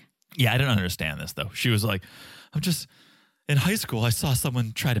crying. Yeah, I didn't understand this, though. She was like, in high school, I saw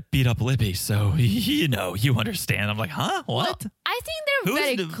someone try to beat up Libby, so, you understand. I'm like, huh? What? Well, I think they're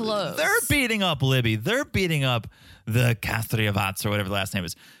very close. They're beating up Libby. They're beating up the Kastriavats or whatever the last name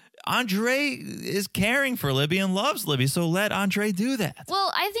is. Andre is caring for Libby and loves Libby, so let Andre do that.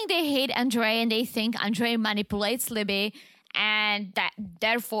 Well, I think they hate Andre and they think Andre manipulates Libby, and that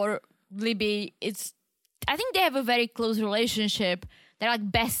therefore Libby I think they have a very close relationship. They're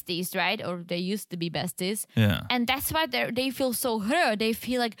like besties, right? Or they used to be besties. Yeah. And that's why they feel so hurt. They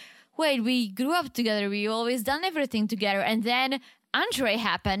feel like, wait, we grew up together. We always done everything together. And then Andre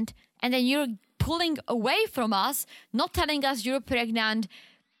happened. And then you're pulling away from us, not telling us you're pregnant.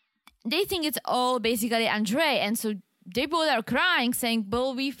 They think it's all basically Andre. And so they both are crying, saying,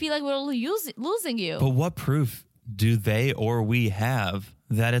 "Well, we feel like we're losing you." But what proof do they or we have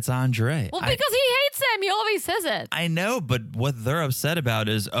that it's Andre? Well, because he hates him. He always says it. I know, but what they're upset about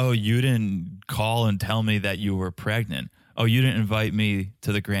is, oh, you didn't call and tell me that you were pregnant. Oh, you didn't invite me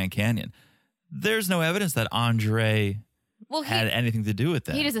to the Grand Canyon. There's no evidence that Andre had anything to do with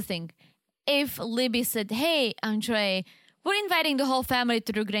that. Here's the thing. If Libby said, hey, Andre, we're inviting the whole family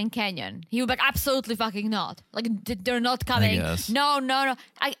to the Grand Canyon, he would be like, absolutely fucking not. Like, they're not coming. No.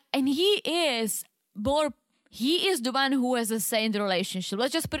 And he is the one who has a say in the relationship.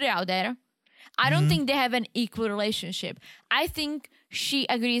 Let's just put it out there. I don't think they have an equal relationship. I think she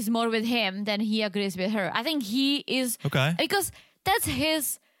agrees more with him than he agrees with her. I think he is... Okay. Because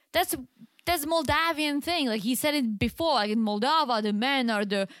that's Moldavian thing. Like he said it before, like in Moldova, the men are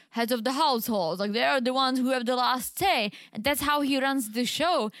the heads of the household. Like they are the ones who have the last say. And that's how he runs the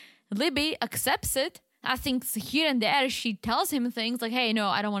show. Libby accepts it. I think here and there she tells him things like, hey, no,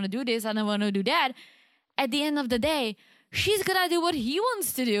 I don't want to do this. I don't want to do that. At the end of the day, she's going to do what he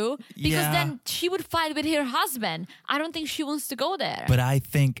wants to do because then she would fight with her husband. I don't think she wants to go there. But I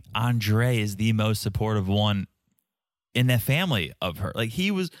think Andre is the most supportive one in the family of her. Like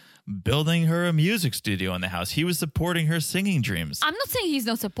he was building her a music studio in the house. He was supporting her singing dreams. I'm not saying he's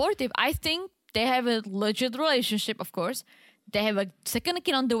not supportive. I think they have a legit relationship, of course. They have a second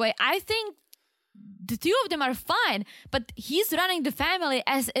kid on the way. I think the two of them are fine, but he's running the family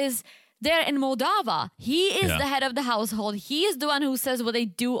as is there in Moldova. He is the head of the household. He is the one who says what they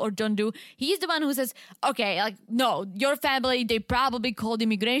do or don't do. He's the one who says, okay, like, no, your family, they probably called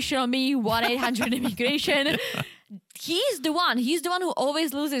immigration on me, 1-800-immigration. He's the one who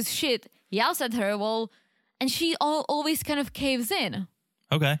always loses shit, yells at her, and she always kind of caves in.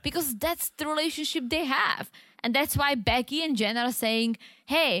 Okay. Because that's the relationship they have. And that's why Becky and Jen are saying,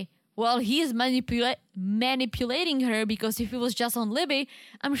 hey, well, he's manipulating her because if it was just on Libby,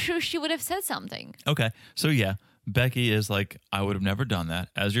 I'm sure she would have said something. Okay. So, yeah, Becky is like, I would have never done that.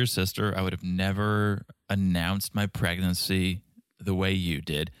 As your sister, I would have never announced my pregnancy the way you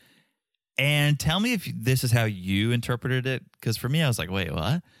did. And tell me if this is how you interpreted it. Because for me, I was like, wait,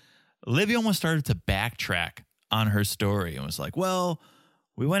 what? Libby almost started to backtrack on her story and was like, well,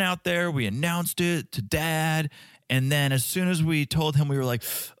 we went out there, we announced it to Dad. And then as soon as we told him, we were like,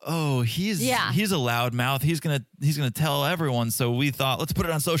 oh, he's a loudmouth. He's gonna tell everyone. So we thought, let's put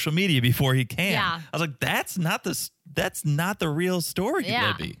it on social media before he can. Yeah. I was like, that's not the real story,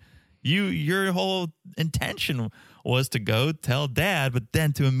 Libby. Your whole intention was to go tell Dad, but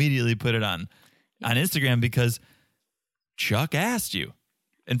then to immediately put it on Instagram because Chuck asked you.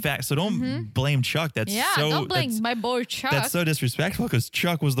 In fact, so don't blame Chuck. Don't blame my boy Chuck. That's so disrespectful because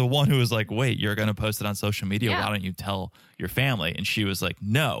Chuck was the one who was like, wait, you're going to post it on social media. Yeah. Why don't you tell your family? And she was like,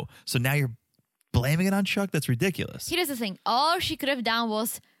 no. So now you're blaming it on Chuck? That's ridiculous. Here's the thing. All she could have done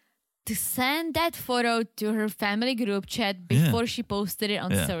was to send that photo to her family group chat before she posted it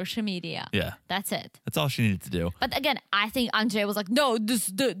on social media. Yeah. That's it. That's all she needed to do. But again, I think Andre was like, no,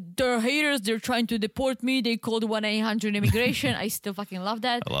 they're haters. They're trying to deport me. They called 1-800-immigration. I still fucking love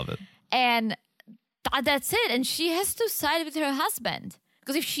that. I love it. And that's it. And she has to side with her husband.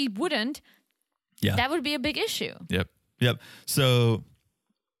 Because if she wouldn't, that would be a big issue. Yep. So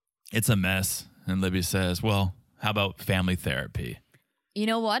it's a mess. And Libby says, well, how about family therapy? You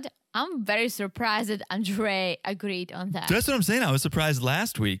know what? I'm very surprised that Andre agreed on that. That's what I'm saying. I was surprised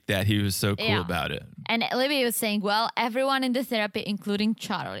last week that he was so cool about it. And Libby was saying, well, everyone in the therapy, including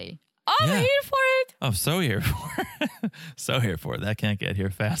Charlie. I'm here for it. Oh, so here for it. So here for it. That can't get here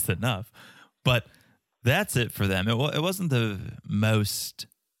fast enough. But that's it for them. It wasn't the most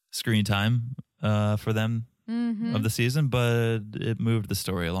screen time for them of the season, but it moved the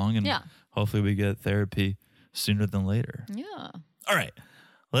story along. And hopefully we get therapy sooner than later. Yeah. All right.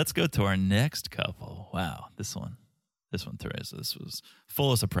 Let's go to our next couple. Wow, this one, Teresa, this was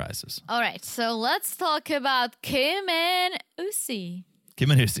full of surprises. All right, so let's talk about Kim and Uzi.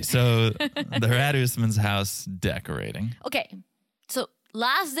 So they're at Usman's house decorating. Okay, so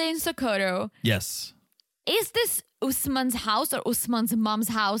last day in Sokoto. Yes. Is this Usman's house or Usman's mom's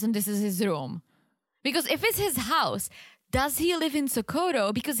house and this is his room? Because if it's his house, does he live in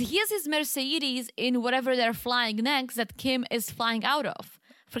Sokoto? Because he has his Mercedes in whatever they're flying next that Kim is flying out of.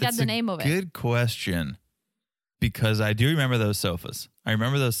 Forgot the name of it. Good question. Because I do remember those sofas. I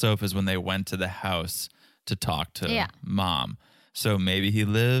remember those sofas when they went to the house to talk to Mom. So maybe he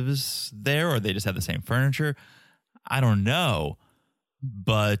lives there or they just have the same furniture. I don't know.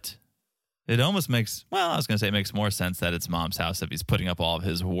 But it almost makes, it makes more sense that it's Mom's house if he's putting up all of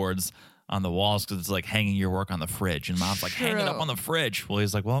his awards on the walls because it's like hanging your work on the fridge. And Mom's like, hang it up on the fridge. Well,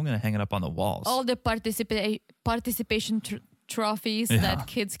 he's like, well, I'm going to hang it up on the walls. All the participation trophies that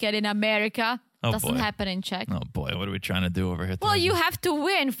kids get in America. Doesn't happen in Czech. Oh boy, what are we trying to do over here? Well, you have to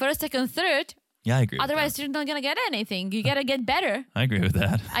win first, second, third. Yeah, I agree Otherwise, with that. you're not going to get anything. You got to get better. I agree with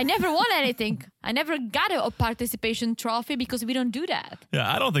that. I never won anything. I never got a participation trophy because we don't do that.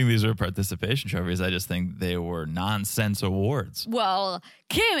 Yeah, I don't think these are participation trophies. I just think they were nonsense awards. Well,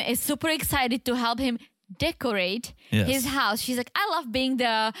 Kim is super excited to help him decorate his house. She's like, I love being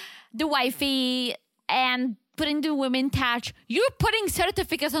the wifey and putting the women touch. You're putting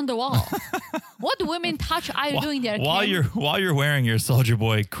certificates on the wall. What women touch are you doing there, Kim? While you're wearing your Soldier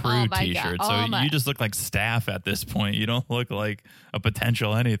Boy crew Oh my T-shirt, God. so you just look like staff at this point. You don't look like a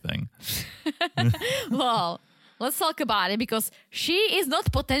potential anything. Well, let's talk about it because she is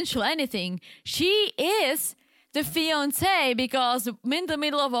not potential anything. She is the fiancé because in the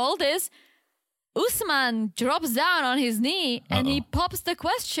middle of all this, Usman drops down on his knee and he pops the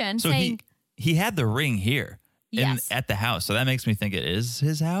question So saying, he had the ring here Yes. at the house, so that makes me think it is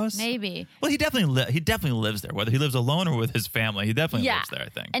his house. maybe. Well, he definitely lives there. Whether he lives alone or with his family, he definitely lives there. I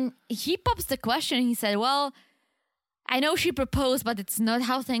think. And he pops the question. He said, well, I know she proposed, but it's not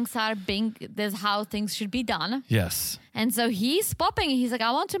how things are being, this how things should be done. Yes. And so he's popping. He's like,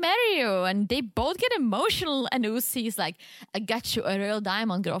 I want to marry you. And they both get emotional. And Uzi's like, I got you a real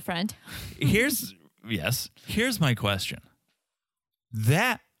diamond, girlfriend. Here's my question.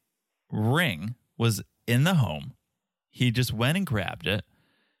 That ring was in the home. He just went and grabbed it.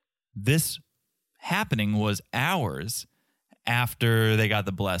 This happening was hours after they got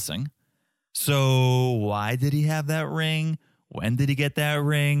the blessing. So why did he have that ring? When did he get that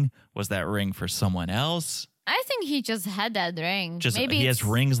ring? Was that ring for someone else? I think he just had that ring. Just maybe he has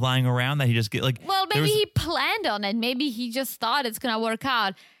rings lying around that he just get like. Well, there maybe was- he planned on it. Maybe he just thought it's gonna work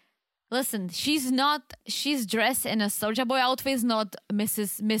out. Listen, she's dressed in a Soulja Boy outfit, it's not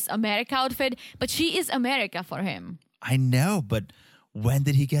Miss America outfit, but she is America for him. I know, but when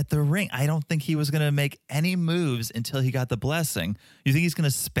did he get the ring? I don't think he was going to make any moves until he got the blessing. You think he's going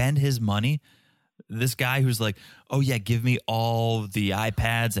to spend his money? This guy who's like, oh yeah, give me all the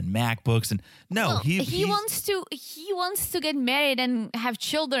iPads and MacBooks and no, Well, he wants to get married and have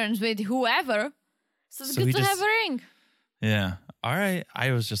children with whoever. So it's So he good to just- have a ring. Yeah. All right.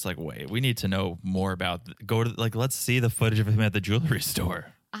 I was just like, wait, we need to know more about. Let's see the footage of him at the jewelry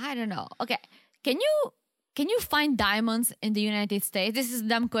store. I don't know. Okay, can you find diamonds in the United States? This is a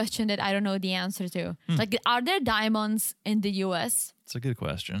dumb question that I don't know the answer to. Like, are there diamonds in the U.S.? It's a good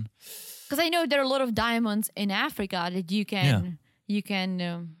question. Because I know there are a lot of diamonds in Africa that you can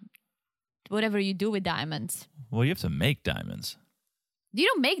whatever you do with diamonds. Well, you have to make diamonds. You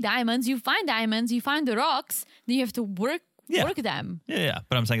don't make diamonds. You find diamonds. You find the rocks. Then you have to work them. Yeah.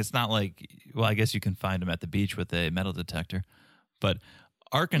 But I'm saying it's not like, well, I guess you can find them at the beach with a metal detector. But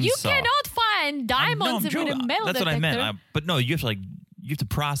Arkansas. You cannot find diamonds with a metal That's detector. what I meant. But no, you have to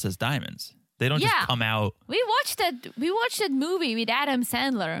process diamonds. They don't just come out. We watched that movie with Adam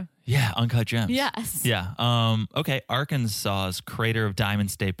Sandler. Yeah, Uncut Gems. Yes. Yeah. Okay. Arkansas's Crater of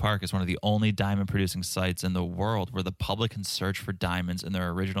Diamond State Park is one of the only diamond producing sites in the world where the public can search for diamonds in their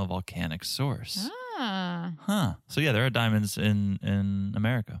original volcanic source. Ah, Huh. So yeah, there are diamonds in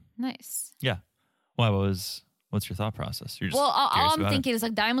America. nice. Yeah. Why? What's your thought process? You're just Well, all curious I'm about it? thinking is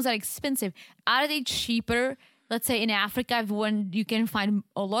like diamonds are expensive. Are they cheaper? Let's say in Africa, when you can find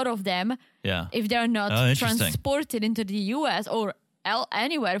a lot of them, Yeah. if they're not Oh, interesting. transported into the U.S. or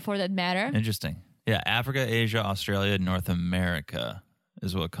anywhere for that matter. Interesting. Yeah, Africa, Asia, Australia, North America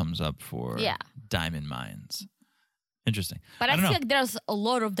is what comes up for diamond mines. Interesting. But I I don't feel know. like there's a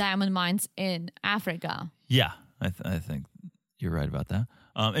lot of diamond mines in Africa. Yeah, I think you're right about that.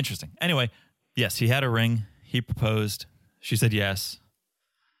 Interesting. Anyway, yes, he had a ring. He proposed. She said yes.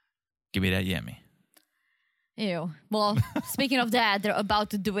 Give me that yummy. Ew. Well, speaking of that, they're about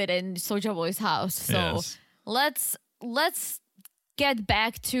to do it in Soulja Boy's house. So Yes. let's get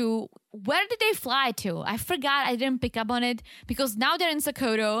back to where did they fly to? I forgot. I didn't pick up on it because now they're in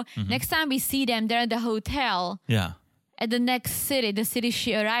Sokoto. Mm-hmm. Next time we see them, they're at the hotel Yeah. at the next city, the city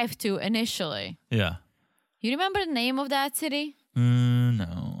she arrived to initially. Yeah. You remember the name of that city?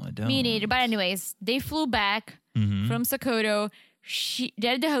 No, I don't. Me neither. But anyways, they flew back Mm-hmm. from Sokoto.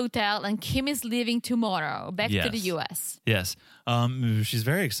 They're at the hotel, and Kim is leaving tomorrow back to the Yes. U.S. Yes. She's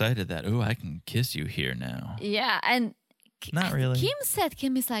very excited that, I can kiss you here now. Yeah, and Not really.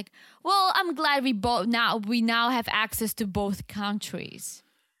 Kim is like, well, I'm glad we now have access to both countries.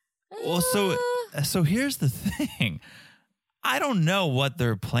 Well, so here's the thing. I don't know what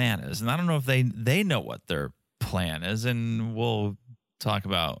their plan is, and I don't know if they know what their plan is, and we'll talk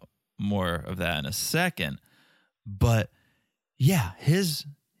about more of that in a second. But yeah, his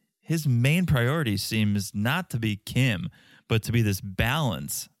main priority seems not to be Kim, but to be this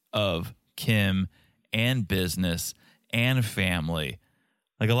balance of Kim and business and family.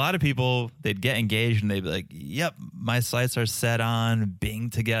 Like a lot of people, they'd get engaged and they'd be like, yep, my sights are set on being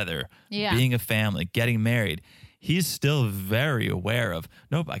together, being a family, getting married. He's still very aware of,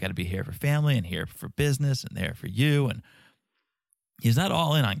 nope, I got to be here for family and here for business and there for you. And he's not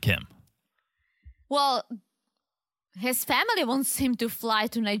all in on Kim. Well, his family wants him to fly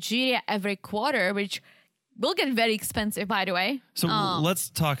to Nigeria every quarter, which will get very expensive, by the way. So let's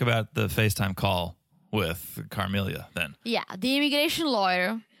talk about the FaceTime call with Carmelia then. Yeah, the immigration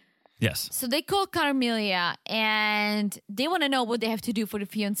lawyer. Yes. So they call Carmelia and they want to know what they have to do for the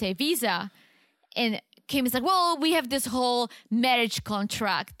fiancé visa. And Kim is like, well, we have this whole marriage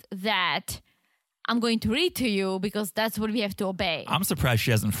contract that I'm going to read to you because that's what we have to obey. I'm surprised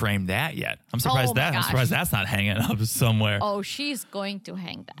she hasn't framed that yet. I'm surprised that's not hanging up somewhere. Oh, she's going to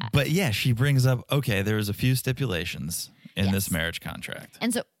hang that. But yeah, she brings up, okay, there's a few stipulations in this marriage contract.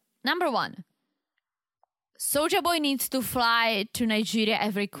 And so, number one, Soulja Boy needs to fly to Nigeria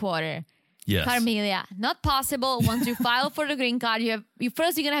every quarter. Yes. Carmelia, not possible. Once you file for the green card, you're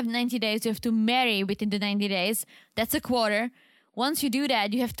going to have 90 days. You have to marry within the 90 days. That's a quarter. Once you do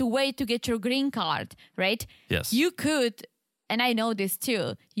that, you have to wait to get your green card, right? Yes. You could, and I know this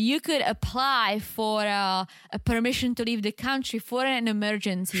too, you could apply for a permission to leave the country for an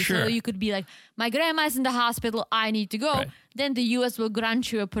emergency. Sure. So you could be like, my grandma's in the hospital, I need to go. Right. Then the U.S. will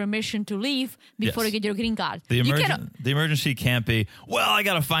grant you a permission to leave before you get your green card. The emergency can't be, well, I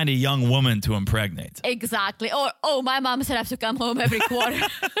got to find a young woman to impregnate. Exactly. Or, oh, my mom said I have to come home every quarter.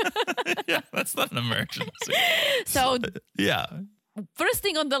 Yeah, that's not an emergency. So, yeah. First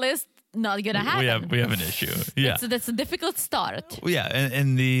thing on the list, not going to happen. We have an issue. Yeah. That's a difficult start. Well, yeah,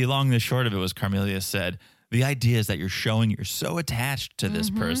 and the long and the short of it was Carmelia said, the idea is that you're showing you're so attached to this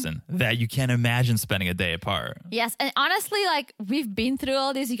person that you can't imagine spending a day apart. Yes, and honestly, like, we've been through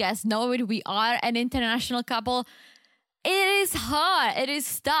all this. You guys know it. We are an international couple. It is hard. It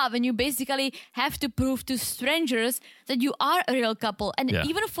is tough. And you basically have to prove to strangers that you are a real couple. And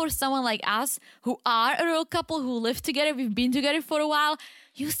even for someone like us who are a real couple, who live together, we've been together for a while,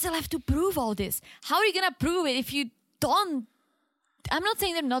 you still have to prove all this. How are you going to prove it if you don't? I'm not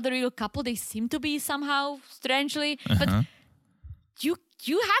saying they're not a real couple. They seem to be somehow, strangely. But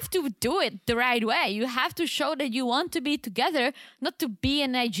you have to do it the right way. You have to show that you want to be together, not to be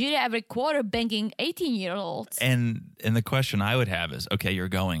in Nigeria every quarter banging 18-year-olds. And the question I would have is, okay, you're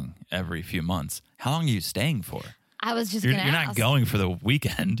going every few months. How long are you staying for? I was just going to ask. You're not going for the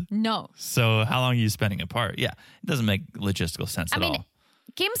weekend. No. So how long are you spending apart? Yeah, it doesn't make logistical sense at all.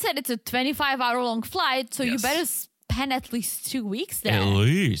 Kim said it's a 25-hour-long flight, so you better spend at least 2 weeks there. At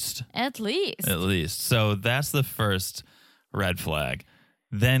least. At least. So that's the first red flag.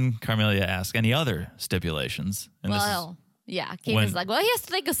 Then Carmelia asked any other stipulations. And Kim is like, well, he has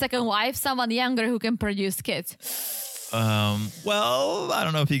to take a second wife, someone younger who can produce kids. Well, I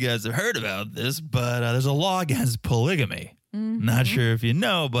don't know if you guys have heard about this, but there's a law against polygamy. Not sure if you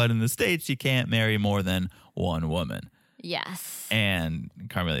know, but in the States, you can't marry more than one woman. Yes. And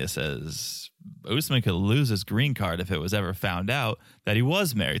Carmelia says Usman could lose his green card if it was ever found out that he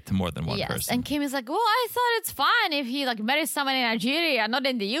was married to more than one person. And Kim is like, well, I thought it's fine if he marries someone in Nigeria, not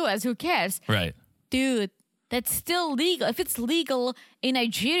in the U.S. Who cares? Right. Dude, that's still legal. If it's legal in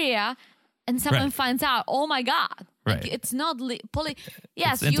Nigeria and someone finds out, oh my God. Right. It's not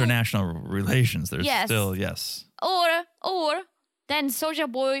it's international relations. There's still, Or then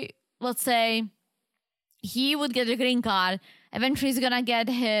Soulja Boy, let's say, he would get a green card. Eventually, he's going to get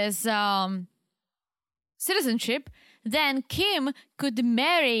his citizenship. Then Kim could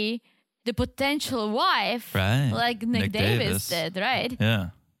marry the potential wife, like Nick Davis did, right? Yeah.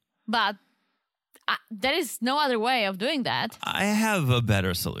 But there is no other way of doing that. I have a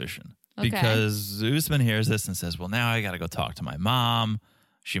better solution. Because Usman hears this and says, well, now I got to go talk to my mom.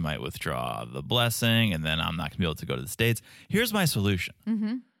 She might withdraw the blessing, and then I'm not going to be able to go to the States. Here's my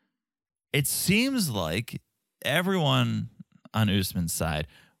solution. It seems like everyone on Usman's side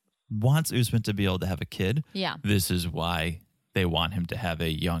wants Usman to be able to have a kid. Yeah. This is why they want him to have a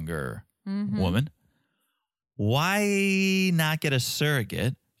younger woman. Why not get a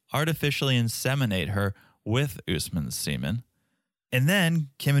surrogate, artificially inseminate her with Usman's semen, and then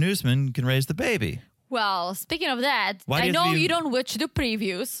Kim and Usman can raise the baby? Well, speaking of that, I know you don't watch the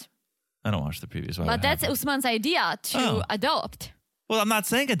previews. I don't watch the previews. But that's Usman's idea to adopt. Well, I'm not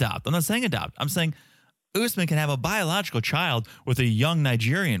saying adopt. I'm saying Usman can have a biological child with a young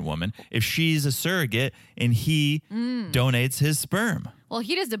Nigerian woman if she's a surrogate and he donates his sperm. Well,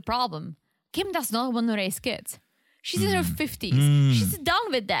 here's the problem. Kim does not want to raise kids. She's in her 50s. She's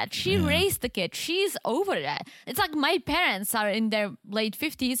done with that. She raised the kid. She's over that. It's like my parents are in their late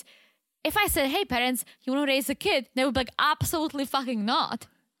 50s. if I said, hey, parents, you want to raise a kid? They would be like, absolutely fucking not.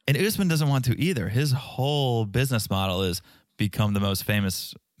 And Usman doesn't want to either. His whole business model is become the most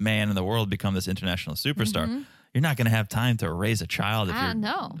famous man in the world, become this international superstar. Mm-hmm. You're not going to have time to raise a child if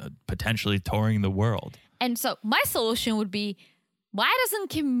you're potentially touring the world. And so my solution would be, why doesn't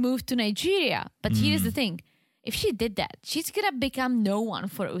Kim move to Nigeria? But here's the thing. If she did that, she's going to become no one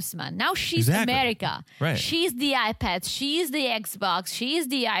for Usman. Now she's America. Right. She's the iPad. She's the Xbox. She's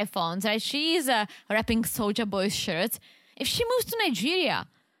the iPhones. Right? She's rapping Soulja Boy's shirts. If she moves to Nigeria,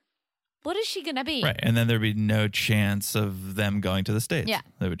 what is she going to be? Right. And then there'd be no chance of them going to the States. Yeah.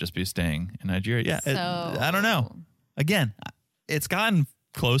 They would just be staying in Nigeria. Yeah. So, I don't know. Again, it's gotten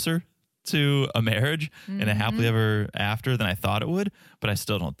closer to a marriage and a happily ever after than I thought it would, but I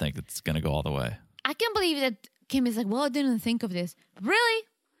still don't think it's going to go all the way. I can't believe that Kim is like, well, I didn't think of this. Really?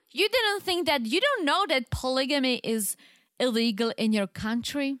 You didn't think that? You don't know that polygamy is illegal in your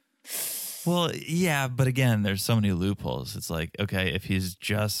country? Well, yeah, but again, there's so many loopholes. It's like, okay,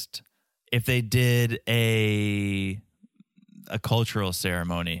 if they did a cultural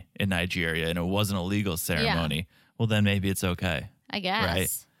ceremony in Nigeria and it wasn't a legal ceremony, well, then maybe it's okay. I guess.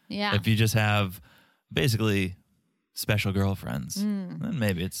 Right? Yeah. If you just have basically special girlfriends, then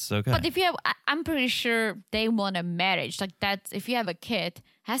maybe it's okay. But if you have, I'm pretty sure they want a marriage. Like that's, if you have a kid,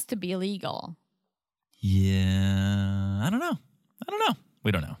 has to be legal. Yeah. I don't know.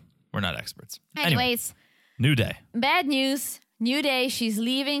 We don't know. We're not experts. Anyways. Anyway, new day. Bad news. New day. She's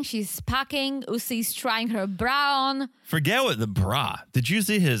leaving. She's packing. Usi's trying her bra on. Forget what the bra. Did you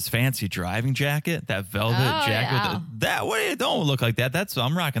see his fancy driving jacket? That velvet jacket? Yeah. Don't look like that.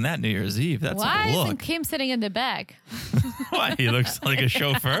 I'm rocking that New Year's Eve. That's Why a look. isn't Kim sitting in the back? Why? He looks like a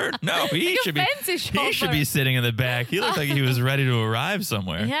chauffeur? No, he should be. fancy chauffeur. He should be sitting in the back. He looked like he was ready to arrive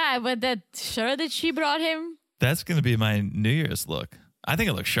somewhere. Yeah, but that shirt that she brought him. That's going to be my New Year's look. I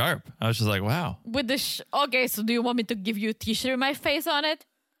think it looks sharp. I was just like, wow. With the okay, so do you want me to give you a t-shirt with my face on it?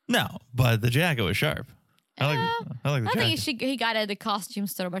 No, but the jacket was sharp. I like the jacket. I think he got it at the costume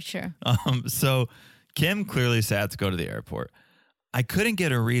store, but sure. So Kim clearly sad to go to the airport. I couldn't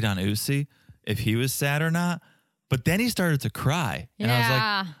get a read on Usi if he was sad or not, but then he started to cry. And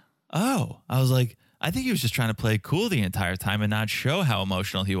I was like, I think he was just trying to play cool the entire time and not show how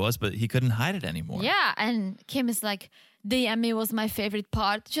emotional he was, but he couldn't hide it anymore. Yeah, and Kim is like, DMing was my favorite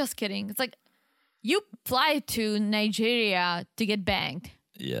part. Just kidding. It's like, you fly to Nigeria to get banged.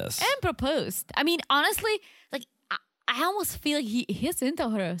 Yes. And proposed. I mean, honestly, like, I almost feel like he's into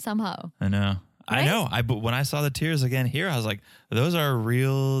her somehow. I know. Right? I know. But when I saw the tears again here, I was like, those are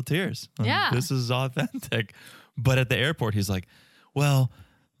real tears. Yeah. This is authentic. But at the airport, he's like, well,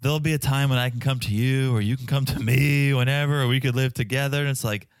 there'll be a time when I can come to you or you can come to me whenever, or we could live together. And it's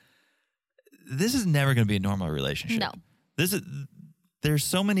like, this is never going to be a normal relationship. No. There's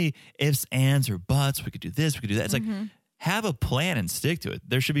so many ifs, ands, or buts. We could do this, we could do that. It's like, have a plan and stick to it.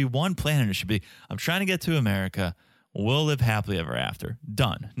 There should be one plan, and it should be, I'm trying to get to America. We'll live happily ever after.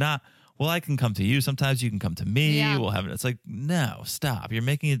 Done. Not, well, I can come to you. Sometimes you can come to me. Yeah. We'll have it. It's like, no, stop. You're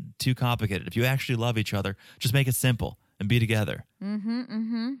making it too complicated. If you actually love each other, just make it simple and be together.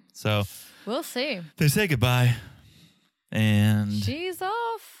 So We'll see. they say goodbye, and She's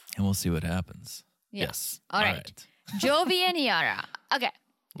off. we'll see what happens. Yeah. Yes. All right. Jovi and Yara. Okay.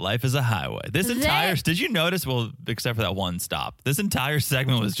 Life is a highway. Did you notice? Well, except for that one stop, this entire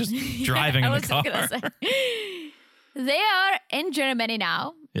segment was just driving in the car. They are in Germany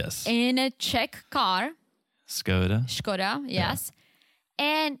now. Yes. In a Czech car. Skoda. Yes.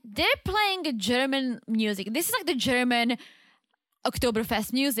 And they're playing German music. This is like the German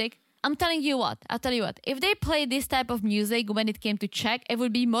Oktoberfest music. I'll tell you what. If they play this type of music when it came to Czech, it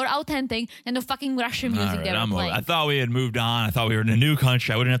would be more authentic than the fucking Russian music they were playing. I thought we had moved on. I thought we were in a new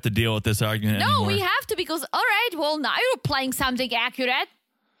country. I wouldn't have to deal with this argument anymore. No, we have to because, all right, well, now you're playing something accurate.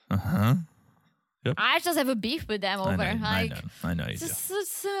 Uh-huh. Yep. I just have a beef with them over. I know you do.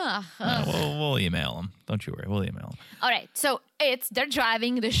 We'll email them. Don't you worry. We'll email them. All right, so they're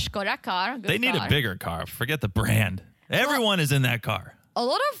driving the Skoda car. They need a bigger car. Forget the brand. Everyone is in that car. A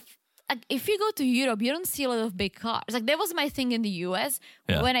lot of, if you go to Europe, you don't see a lot of big cars. Like that was my thing in the US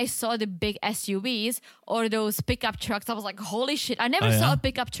when I saw the big SUVs or those pickup trucks. I was like, holy shit! I never saw a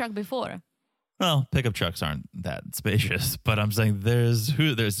pickup truck before. Well, pickup trucks aren't that spacious, but I'm saying there's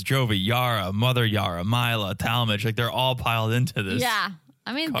Jovi, Yara, Mother Yara, Mila, Talmadge. Like they're all piled into this. Yeah,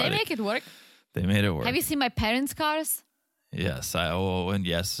 I mean they make it work. They made it work. Have you seen my parents' cars? Yes, and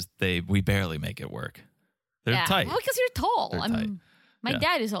yes, we barely make it work. They're tight. Well, because you're tall. They're tight. My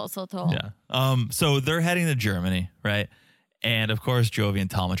dad is also tall. Yeah. So they're heading to Germany, right? And of course, Jovi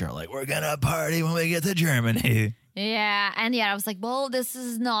and Talmadge are like, we're gonna party when we get to Germany. Yeah, and I was like, well, this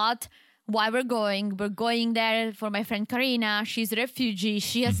is not why we're going there for my friend Karina. She's a refugee.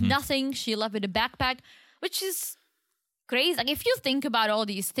 She has nothing. She left with a backpack, which is crazy. Like, if you think about all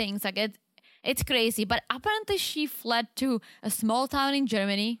these things, like it's crazy. But apparently she fled to a small town in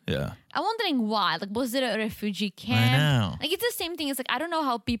Germany. Yeah. I'm wondering why. Like, was it a refugee camp? I know. Like, it's the same thing. It's like, I don't know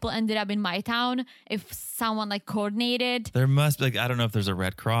how people ended up in my town, if someone like coordinated. There must be, like, I don't know if there's a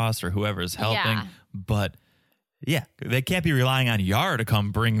Red Cross or whoever is helping, Yeah. but yeah, they can't be relying on Yara to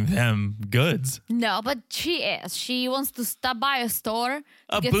come bring them goods. No, but she is. She wants to stop by a store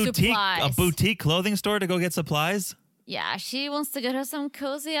to get A supplies. boutique clothing store to go get supplies? Yeah, she wants to get her some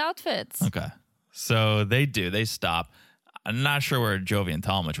cozy outfits. Okay. So they do. They stop. I'm not sure where Jovi and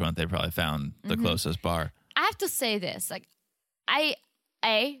Talmadge went. They probably found the closest bar. I have to say this. Like,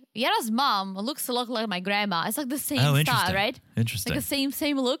 Yara's mom looks a lot like my grandma. It's like the same style, interesting. right? Interesting. Like the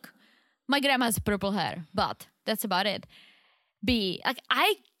same look. My grandma has purple hair, but that's about it. B, like,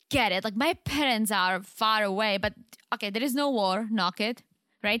 I get it. Like, my parents are far away, but okay, there is no war, knock it,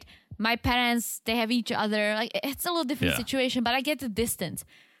 right? My parents, they have each other. Like, it's a little different Yeah. situation, but I get the distance.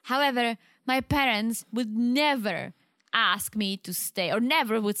 However, my parents would never ask me to stay, or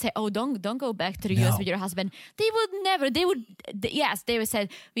never would say, oh, don't go back to the US with your husband. They would never. They would say,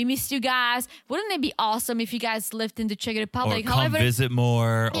 we miss you guys. Wouldn't it be awesome if you guys lived in the Czech Republic? Or come visit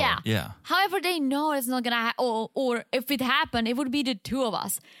more. Yeah. However, they know it's not gonna or if it happened, it would be the two of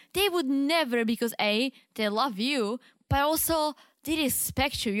us. They would never, because A, they love you, but also they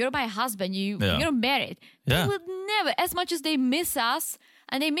respect you. You're my husband. You're married. Yeah. They would never, as much as they miss us,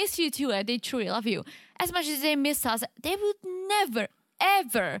 and they miss you too, they truly love you. As much as they miss us, they would never,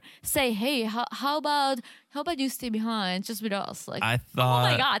 ever say, hey, how about you stay behind just with us? Like, I thought,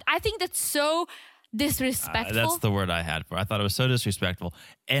 oh my God, I think that's so disrespectful. that's the word I had for it. I thought it was so disrespectful.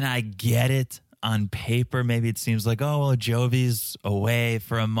 And I get it on paper. Maybe it seems like, oh, well, Jovi's away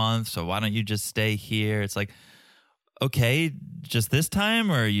for a month, so why don't you just stay here? It's like, okay, just this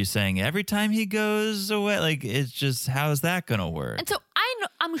time? Or are you saying every time he goes away? Like, it's just, how is that going to work? And so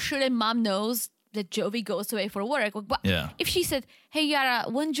I'm sure that mom knows that Jovi goes away for work. But Yeah. if she said, hey, Yara,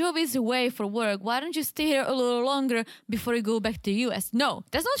 when Jovi's away for work, why don't you stay here a little longer before you go back to the US? No,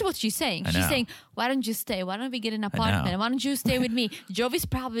 that's not what she's saying. I She's know. saying, why don't you stay? Why don't we get an apartment? Why don't you stay with me? Jovi's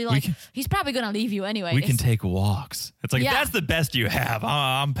probably like, he's probably going to leave you anyway. We can take walks. It's like, Yeah. if that's the best you have,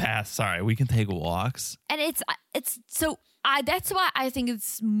 I'm past. Sorry, we can take walks. And it's so that's why I think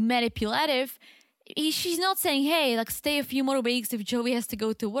it's manipulative. She's not saying, hey, like, stay a few more weeks if Jovi has to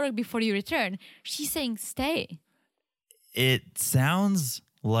go to work before you return. She's saying, stay. It sounds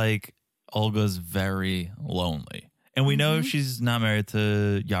like Olga's very lonely. And we know she's not married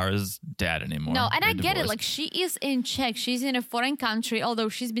to Yara's dad anymore. No, and They're I get it. divorced. Like, she is in Czech. She's in a foreign country, although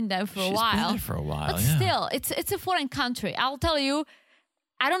she's been there for a She's while. been there for a while, But yeah. still, it's a foreign country. I'll tell you,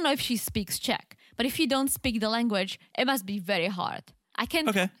 I don't know if she speaks Czech, but if you don't speak the language, it must be very hard. I can't.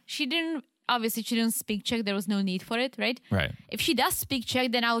 Okay. She didn't speak Czech. There was no need for it, right? Right. If she does speak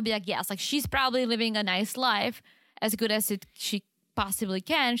Czech, then I would be like, yes, like, she's probably living a nice life, as good as she possibly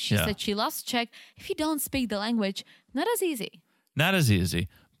can. She Yeah. said she loves Czech. If you don't speak the language, not as easy. Not as easy.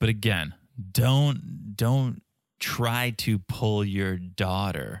 But again, don't try to pull your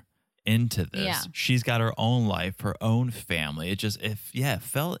daughter into this. Yeah. She's got her own life, her own family. It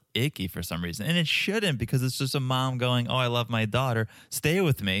felt icky for some reason. And it shouldn't, because it's just a mom going, oh, I love my daughter. Stay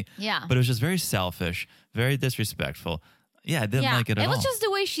with me. Yeah. But it was just very selfish, very disrespectful. Yeah, I didn't like it at all. It was just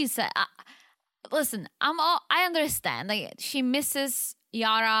the way she said. Listen, I understand. Like, she misses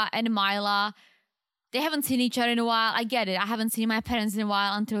Yara and Mila. They haven't seen each other in a while. I get it. I haven't seen my parents in a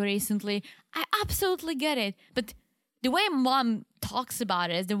while until recently. I absolutely get it. But the way mom talks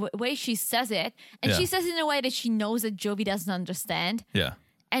about it, the way she says it, and Yeah. she says it in a way that she knows that Jovi doesn't understand. Yeah.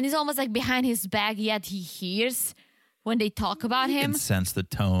 And it's almost like behind his back, yet he hears when they talk about You him. can sense the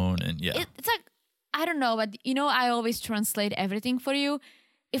tone and It's like, I don't know, but I always translate everything for you.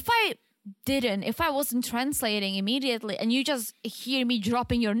 If I wasn't translating immediately and you just hear me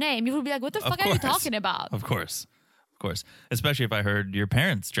dropping your name, you would be like, what the fuck are you talking about? Of course. Especially if I heard your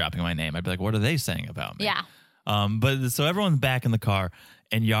parents dropping my name, I'd be like, what are they saying about me? Yeah. But so everyone's back in the car,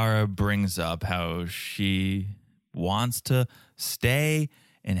 and Yara brings up how she wants to stay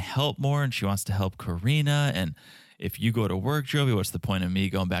and help more, and she wants to help Karina. And if you go to work, Jovi, what's the point of me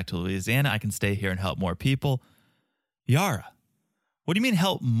going back to Louisiana? I can stay here and help more people. Yara, what do you mean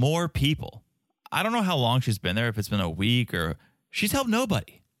help more people? I don't know how long she's been there, if it's been a week or she's helped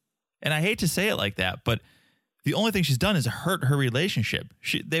nobody. And I hate to say it like that, but the only thing she's done is hurt her relationship.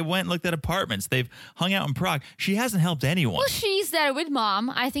 They went and looked at apartments. They've hung out in Prague. She hasn't helped anyone. Well, she's there with mom.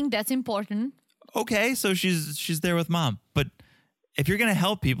 I think that's important. Okay, so she's there with mom. But if you're going to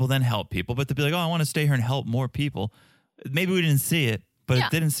help people, then help people. But to be like, oh, I want to stay here and help more people. Maybe we didn't see it, but it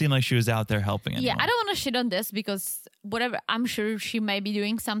didn't seem like she was out there helping anyone. Yeah, I don't want to shit on this because whatever, I'm sure she might be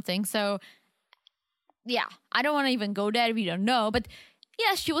doing something. So, yeah, I don't want to even go there. We don't know. But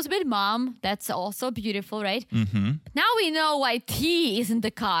yeah, she was with mom. That's also beautiful, right? Mm-hmm. Now we know why T is in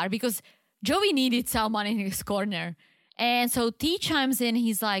the car because Joey needed someone in his corner. And so T chimes in.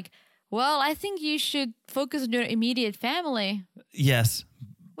 He's like, well, I think you should focus on your immediate family. Yes.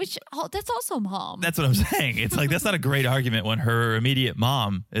 Which, that's also mom. That's what I'm saying. It's like, that's not a great argument when her immediate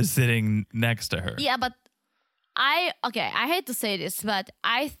mom is sitting next to her. Yeah, but I hate to say this, but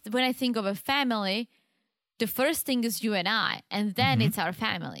when I think of a family, the first thing is you and I, and then it's our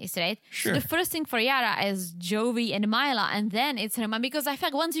families, right? Sure. So the first thing for Yara is Joey and Mila, and then it's her mom. Because I feel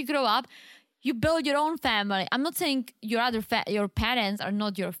like once you grow up, you build your own family. I'm not saying your parents are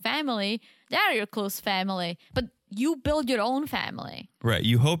not your family. They are your close family. But you build your own family. Right.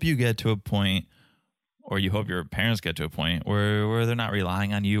 You hope you get to a point, or you hope your parents get to a point where they're not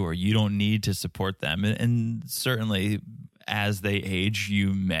relying on you, or you don't need to support them. And certainly as they age,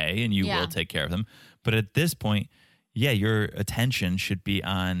 you may and you will take care of them. But at this point, your attention should be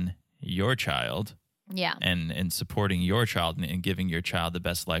on your child. Yeah. And supporting your child and giving your child the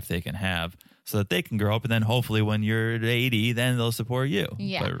best life they can have so that they can grow up. And then hopefully when you're 80, then they'll support you.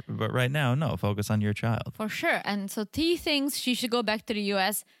 Yeah. But right now, no, focus on your child. For sure. And so T thinks she should go back to the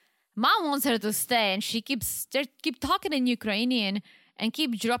U.S. Mom wants her to stay, and she keep talking in Ukrainian and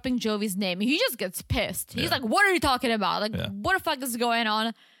keep dropping Joey's name. He just gets pissed. He's like, what are you talking about? Like, what the fuck is going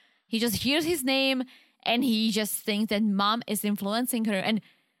on? He just hears his name, and he just thinks that mom is influencing her. And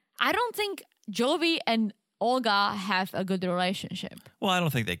I don't think Joey and Olga have a good relationship. Well, I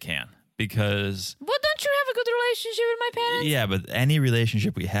don't think they can because... Well, don't you have a good relationship with my parents? Yeah, but any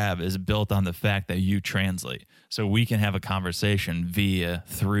relationship we have is built on the fact that you translate. So we can have a conversation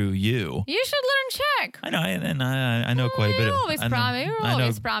through you. You should learn Czech. I know, and I know quite a bit of... You're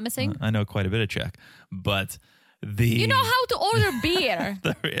always promising. I know quite a bit of Czech, but... You know how to order beer.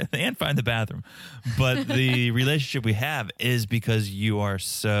 And find the bathroom. But the relationship we have is because you are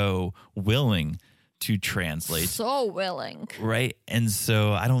so willing to translate. So willing. Right? And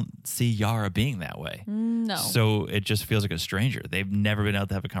so I don't see Yara being that way. No. So it just feels like a stranger. They've never been able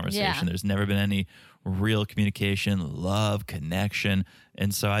to have a conversation. Yeah. There's never been any real communication, love, connection.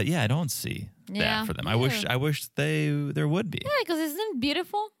 And so I don't see that for them. I wish there would be. Yeah, because isn't it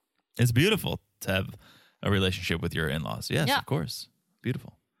beautiful? It's beautiful to have a relationship with your in-laws. Yes, of course.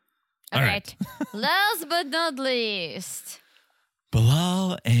 Beautiful. All right. Last but not least.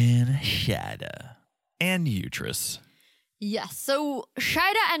 Bilal and Shada. And E13. Yes. So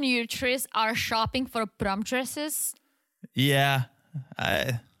Shada and E13 are shopping for prom dresses. Yeah.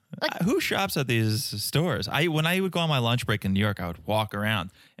 Who shops at these stores? When I would go on my lunch break in New York, I would walk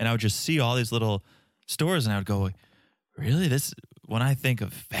around and I would just see all these little stores and I would go, really? When I think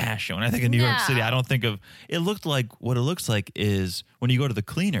of fashion, when I think of New York City, I don't think of, it looks like is when you go to the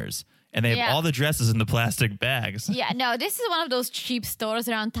cleaners and they have all the dresses in the plastic bags. Yeah, no, this is one of those cheap stores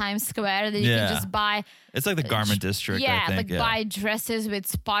around Times Square that you can just buy. It's like the garment district, I think. Buy dresses with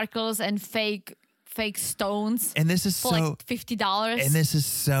sparkles and fake stones. And this is for like $50. And this is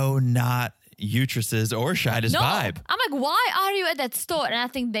so not E13's or Shada's vibe. I'm like, why are you at that store? And I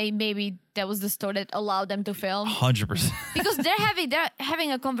think that was the store that allowed them to film. 100%. Because they're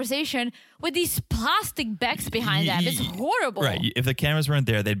having a conversation with these plastic bags behind them. It's horrible. Right. If the cameras weren't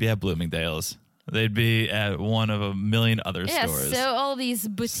there, they'd be at Bloomingdale's. They'd be at one of a million other stores. So all these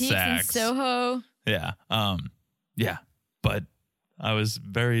boutiques in Soho. Yeah. Yeah. But I was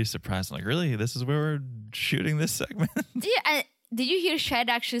very surprised. I'm like, really? This is where we're shooting this segment? Yeah. And did you hear Shad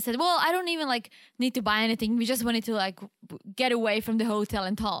actually said, well, I don't even need to buy anything. We just wanted to get away from the hotel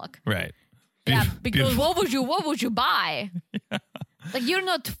and talk. Right. Yeah, because what would you buy? Yeah. Like you're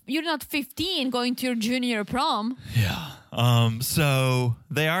not 15 going to your junior prom. Yeah. So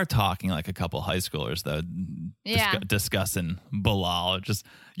they are talking like a couple high schoolers though. Yeah. Discussing Bilal. Just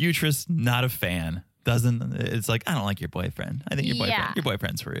E13, not a fan. It's like, I don't like your boyfriend. I think your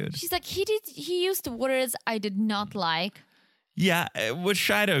boyfriend's rude. She's like, he used words I did not like. Yeah, which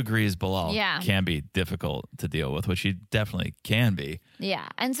Shida agrees Bilal can be difficult to deal with, which he definitely can be. Yeah,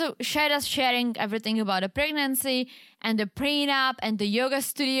 and so Shida's sharing everything about the pregnancy and the prenup and the yoga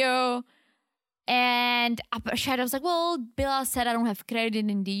studio. And Shida was like, well, Bilal said I don't have credit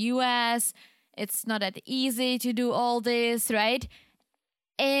in the US. It's not that easy to do all this, right?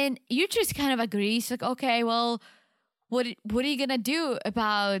 And E13 kind of agrees. She's like, okay, well, what are you going to do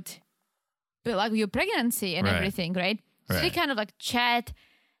about your pregnancy and everything, right? So they kind of chat,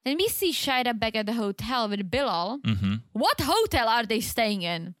 Then we see Shaida back at the hotel with Bilal. What hotel are they staying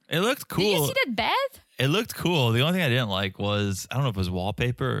in? It looked cool. Did you see that bed? It looked cool. The only thing I didn't like was, I don't know if it was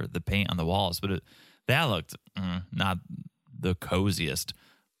wallpaper or the paint on the walls, but that looked not the coziest.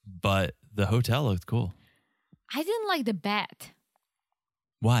 But the hotel looked cool. I didn't like the bed.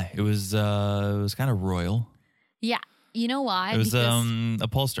 Why? It was kind of royal. Yeah. You know why? It was Because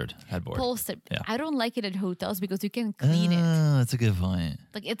upholstered headboard. upholstered. Yeah. I don't like it at hotels because you can clean it. That's a good point.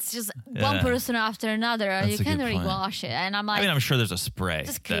 Like it's just one person after another. That's You a can't good really point. wash it. And I'm like, I mean, I'm sure there's a spray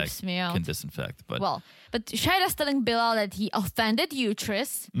just that creeps me out. can disinfect. But but Shaida's telling Bilal that he offended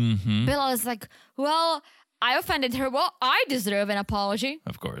E13. Mm-hmm. Bilal is like, well, I offended her. Well, I deserve an apology.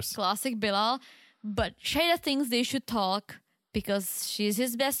 Of course. Classic Bilal. But Shaida thinks they should talk because she's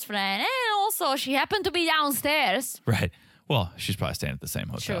his best friend. And also, she happened to be downstairs. Right. Well, she's probably staying at the same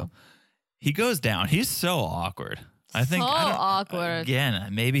hotel. True. He goes down. He's so awkward. I think So awkward. Again,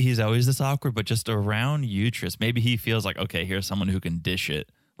 maybe he's always this awkward, but just around E13, maybe he feels like, okay, here's someone who can dish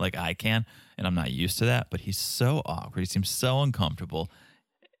it like I can, and I'm not used to that. But he's so awkward. He seems so uncomfortable.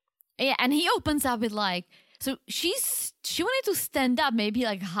 Yeah, and he opens up with like, so she wanted to stand up, maybe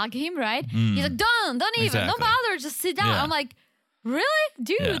like hug him, right? He's like, don't even, Exactly. don't bother, just sit down. Yeah. I'm like, really?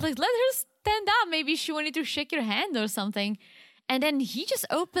 Dude, Yeah. like let her stand up. Maybe she wanted to shake your hand or something. And then he just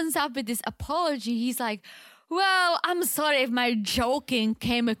opens up with this apology. He's like, well, I'm sorry if my joking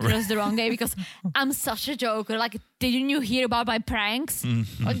came across the wrong way because I'm such a joker. Like, didn't you hear about my pranks?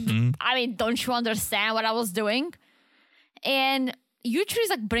 Like, I mean, don't you understand what I was doing? And E13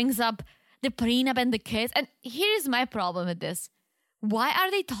 like brings up the prenup and the kids. And here's my problem with this. Why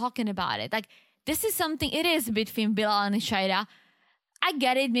are they talking about it? Like, this is something, it is between Bilal and Shaida. I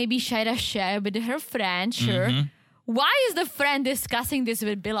get it. Maybe Shaida shared with her friend, sure. Why is the friend discussing this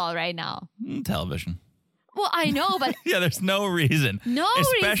with Bilal right now? Television. Well, I know, but Yeah, there's no reason. No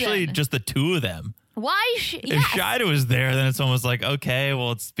Especially reason. just the two of them. why? If Yes. Shaida was there, then it's almost like, okay,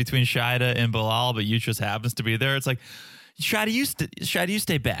 well, it's between Shaida and Bilal, but you just happens to be there. It's like, Shaida, you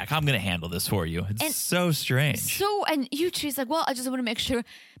stay back. I'm going to handle this for you. It's And so strange. So, and E13 like, well, I just want to make sure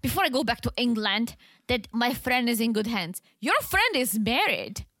before I go back to England that my friend is in good hands. Your friend is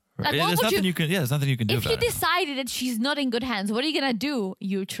married. Like, what there's would nothing you can. Yeah, there's nothing you can do if you about it. decided that she's not in good hands, what are you gonna do,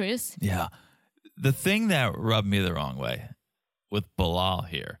 E13? Yeah. The thing that rubbed me the wrong way with Bilal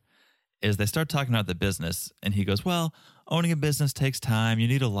here is they start talking about the business, and he goes, well, owning a business takes time. You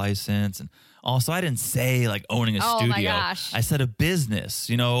need a license. And also, I didn't say like owning a Oh, studio. my gosh. I said a business,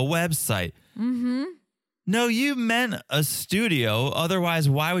 a website. Mm-hmm. No, you meant a studio. Otherwise,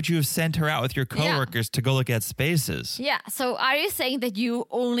 why would you have sent her out with your coworkers to go look at spaces? Yeah. So, are you saying that you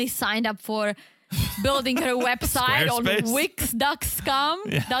only signed up for building her website on Squarespace? Wix.com?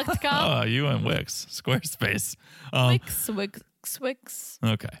 Oh, you and Wix. Squarespace. Wix.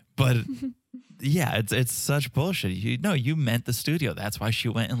 Okay. But yeah, it's such bullshit. You meant the studio. That's why she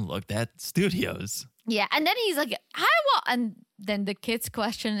went and looked at studios. Yeah. And then he's like, and then the kids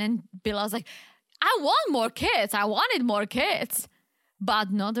question, and Bilal's like, I want more kids. I wanted more kids,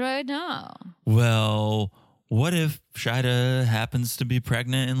 but not right now. Well, what if Shaida happens to be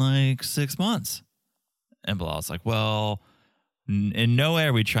pregnant in like 6 months? And Bilal's like, well, in no way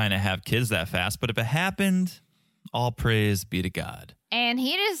are we trying to have kids that fast, but if it happened, all praise be to God. And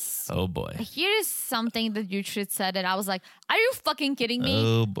here is something that you should say that I was like, are you fucking kidding me?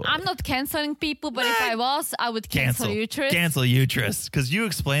 Oh, boy. I'm not canceling people, but if I was, I would cancel E13. Cancel E13. Because you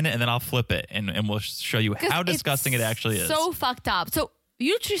explain it and then I'll flip it and we'll show you how disgusting it actually is. So fucked up. So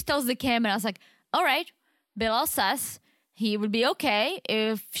E13 tells the camera, I was like, all right, Bilal says he would be okay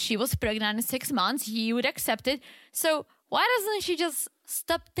if she was pregnant in 6 months. He would accept it. So why doesn't she just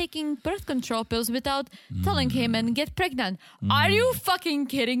stop taking birth control pills without telling him and get pregnant? Are you fucking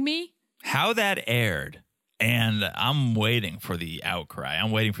kidding me? How that aired, and I'm waiting for the outcry. I'm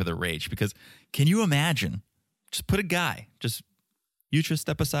waiting for the rage because can you imagine? Just put a guy, just you just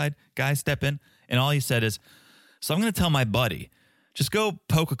step aside, guy step in, and all he said is, so I'm going to tell my buddy, just go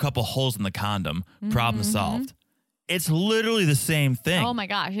poke a couple holes in the condom, problem solved. It's literally the same thing. Oh my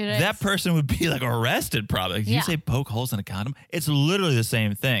gosh, it is. That person would be like arrested probably. Like, Yeah. You say poke holes in a condom? It's literally the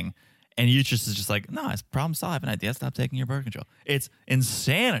same thing. And you is just like, no, it's problem solved. I have an idea. Stop taking your birth control. It's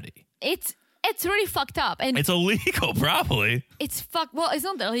insanity. It's really fucked up. And It's illegal, probably. well, it's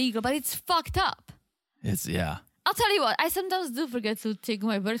not illegal, but it's fucked up. Yeah. I'll tell you what, I sometimes do forget to take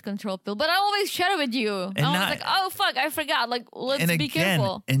my birth control pill, but I always share it with you. And I was like, oh fuck, I forgot. Like, let's And be again,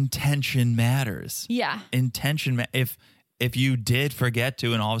 careful. intention matters. Yeah. Intention. If you did forget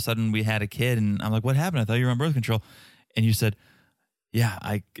to, and all of a sudden we had a kid, and I'm like, what happened? I thought you were on birth control, and you said, yeah,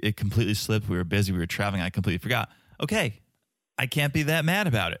 it completely slipped. We were busy. We were traveling. I completely forgot. Okay, I can't be that mad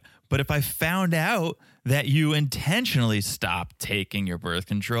about it. But if I found out that you intentionally stopped taking your birth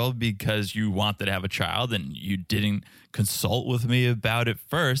control because you wanted to have a child and you didn't consult with me about it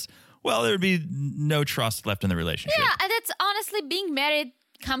first, well, there'd be no trust left in the relationship. Yeah, and that's honestly, being married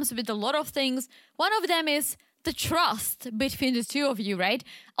comes with a lot of things. One of them is the trust between the two of you, right?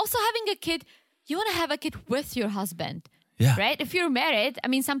 Also, having a kid, you want to have a kid with your husband, right? If you're married, I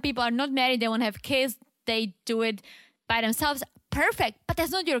mean, some people are not married, they want to have kids, they do it by themselves. Perfect, but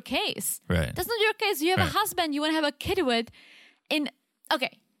that's not your case. Right. That's not your case. You have a husband you want to have a kid with.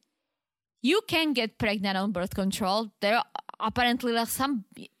 Okay, you can get pregnant on birth control. There are apparently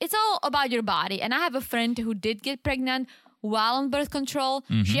it's all about your body. And I have a friend who did get pregnant while on birth control.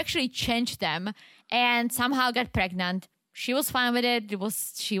 She actually changed them and somehow got pregnant. She was fine with it.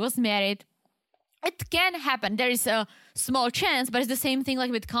 She was married. It can happen. There is a small chance, but it's the same thing like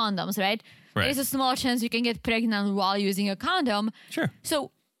with condoms, right? Right. There's a small chance you can get pregnant while using a condom. Sure.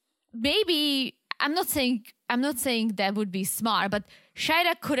 So maybe I'm not saying that would be smart, but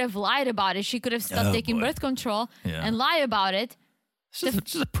Shaida could have lied about it. She could have stopped taking birth control and lie about it. It's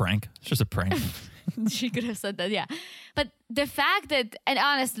just a prank. It's just a prank. She could have said that, yeah. But the fact that, and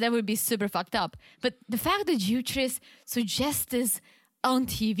honestly, that would be super fucked up. But the fact that E13 suggests this on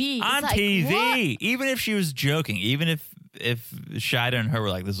TV. On like, TV. What? Even if she was joking, even if Shaida and her were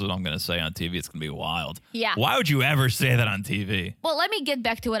like, this is what I'm going to say on TV, it's going to be wild. Yeah. Why would you ever say that on TV? Well, let me get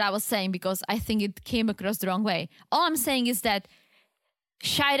back to what I was saying because I think it came across the wrong way. All I'm saying is that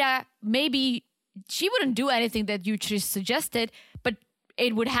Shaida, maybe she wouldn't do anything that E13 suggested, but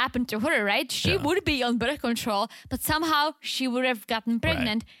it would happen to her, right? She would be on birth control, but somehow she would have gotten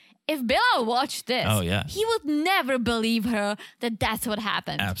pregnant. Right. If Bilal watched this, he would never believe her that that's what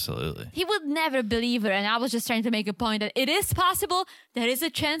happened. Absolutely. He would never believe her. And I was just trying to make a point that it is possible. There is a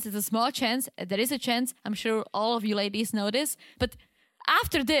chance. It's a small chance. There is a chance. I'm sure all of you ladies know this. But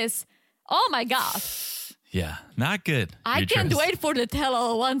after this, oh my God. Yeah, not good. I can't wait for the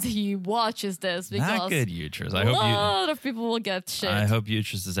tell-all once he watches this. Because not good, E13. A lot of people will get shit. I hope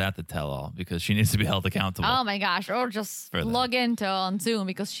E13 is at the tell-all because she needs to be held accountable. Oh my gosh. Or just log into on Zoom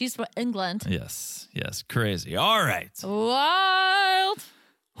because she's from England. Yes. Crazy. All right. Wild.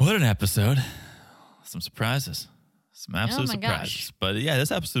 What an episode. Some surprises. Some absolute surprises. Gosh. But yeah,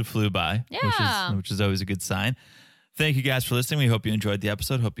 this episode flew by, which is always a good sign. Thank you guys for listening. We hope you enjoyed the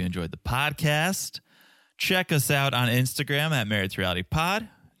episode. Hope you enjoyed the podcast. Check us out on Instagram at Married to Reality Pod.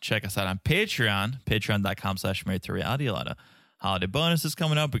 Check us out on Patreon, patreon.com/Married to Reality. A lot of holiday bonuses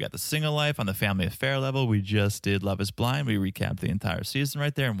coming up. We got the single life on the family affair level. We just did Love is Blind. We recapped the entire season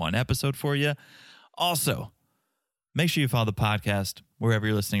right there in one episode for you. Also, make sure you follow the podcast wherever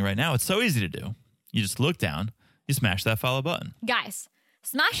you're listening right now. It's so easy to do. You just look down, you smash that follow button. Guys,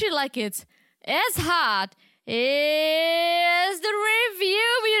 smash it like it's as hot is the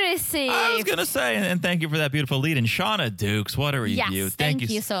review we received. I was going to say, and thank you for that beautiful lead. And Shauna Dukes, what a review. Yes, thank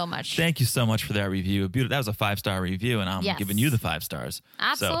you so much. Thank you so much for that review. That was a 5-star review, and I'm giving you the 5 stars.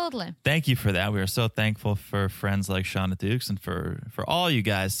 Absolutely. So, thank you for that. We are so thankful for friends like Shauna Dukes and for all you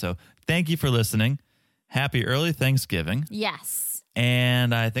guys. So thank you for listening. Happy early Thanksgiving. Yes.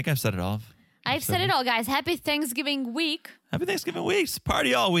 And I think I've said it all. I've said it all, guys. Happy Thanksgiving week. Happy Thanksgiving week.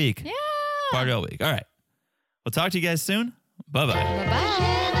 Party all week. Yeah. Party all week. All right. We'll talk to you guys soon. Bye-bye. Bye-bye.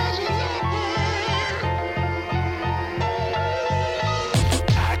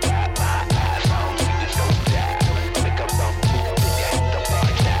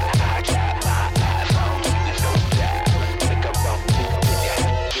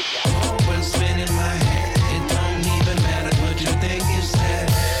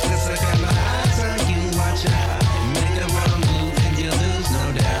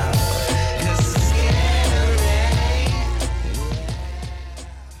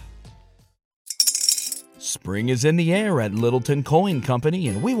 Spring is in the air at Littleton Coin Company,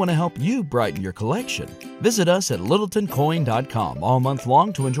 and we want to help you brighten your collection. Visit us at littletoncoin.com all month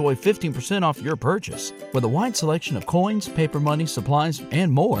long to enjoy 15% off your purchase. With a wide selection of coins, paper money, supplies,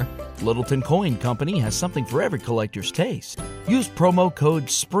 and more, Littleton Coin Company has something for every collector's taste. Use promo code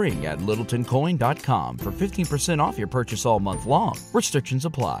SPRING at littletoncoin.com for 15% off your purchase all month long. Restrictions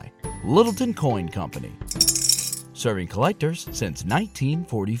apply. Littleton Coin Company. Serving collectors since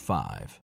 1945.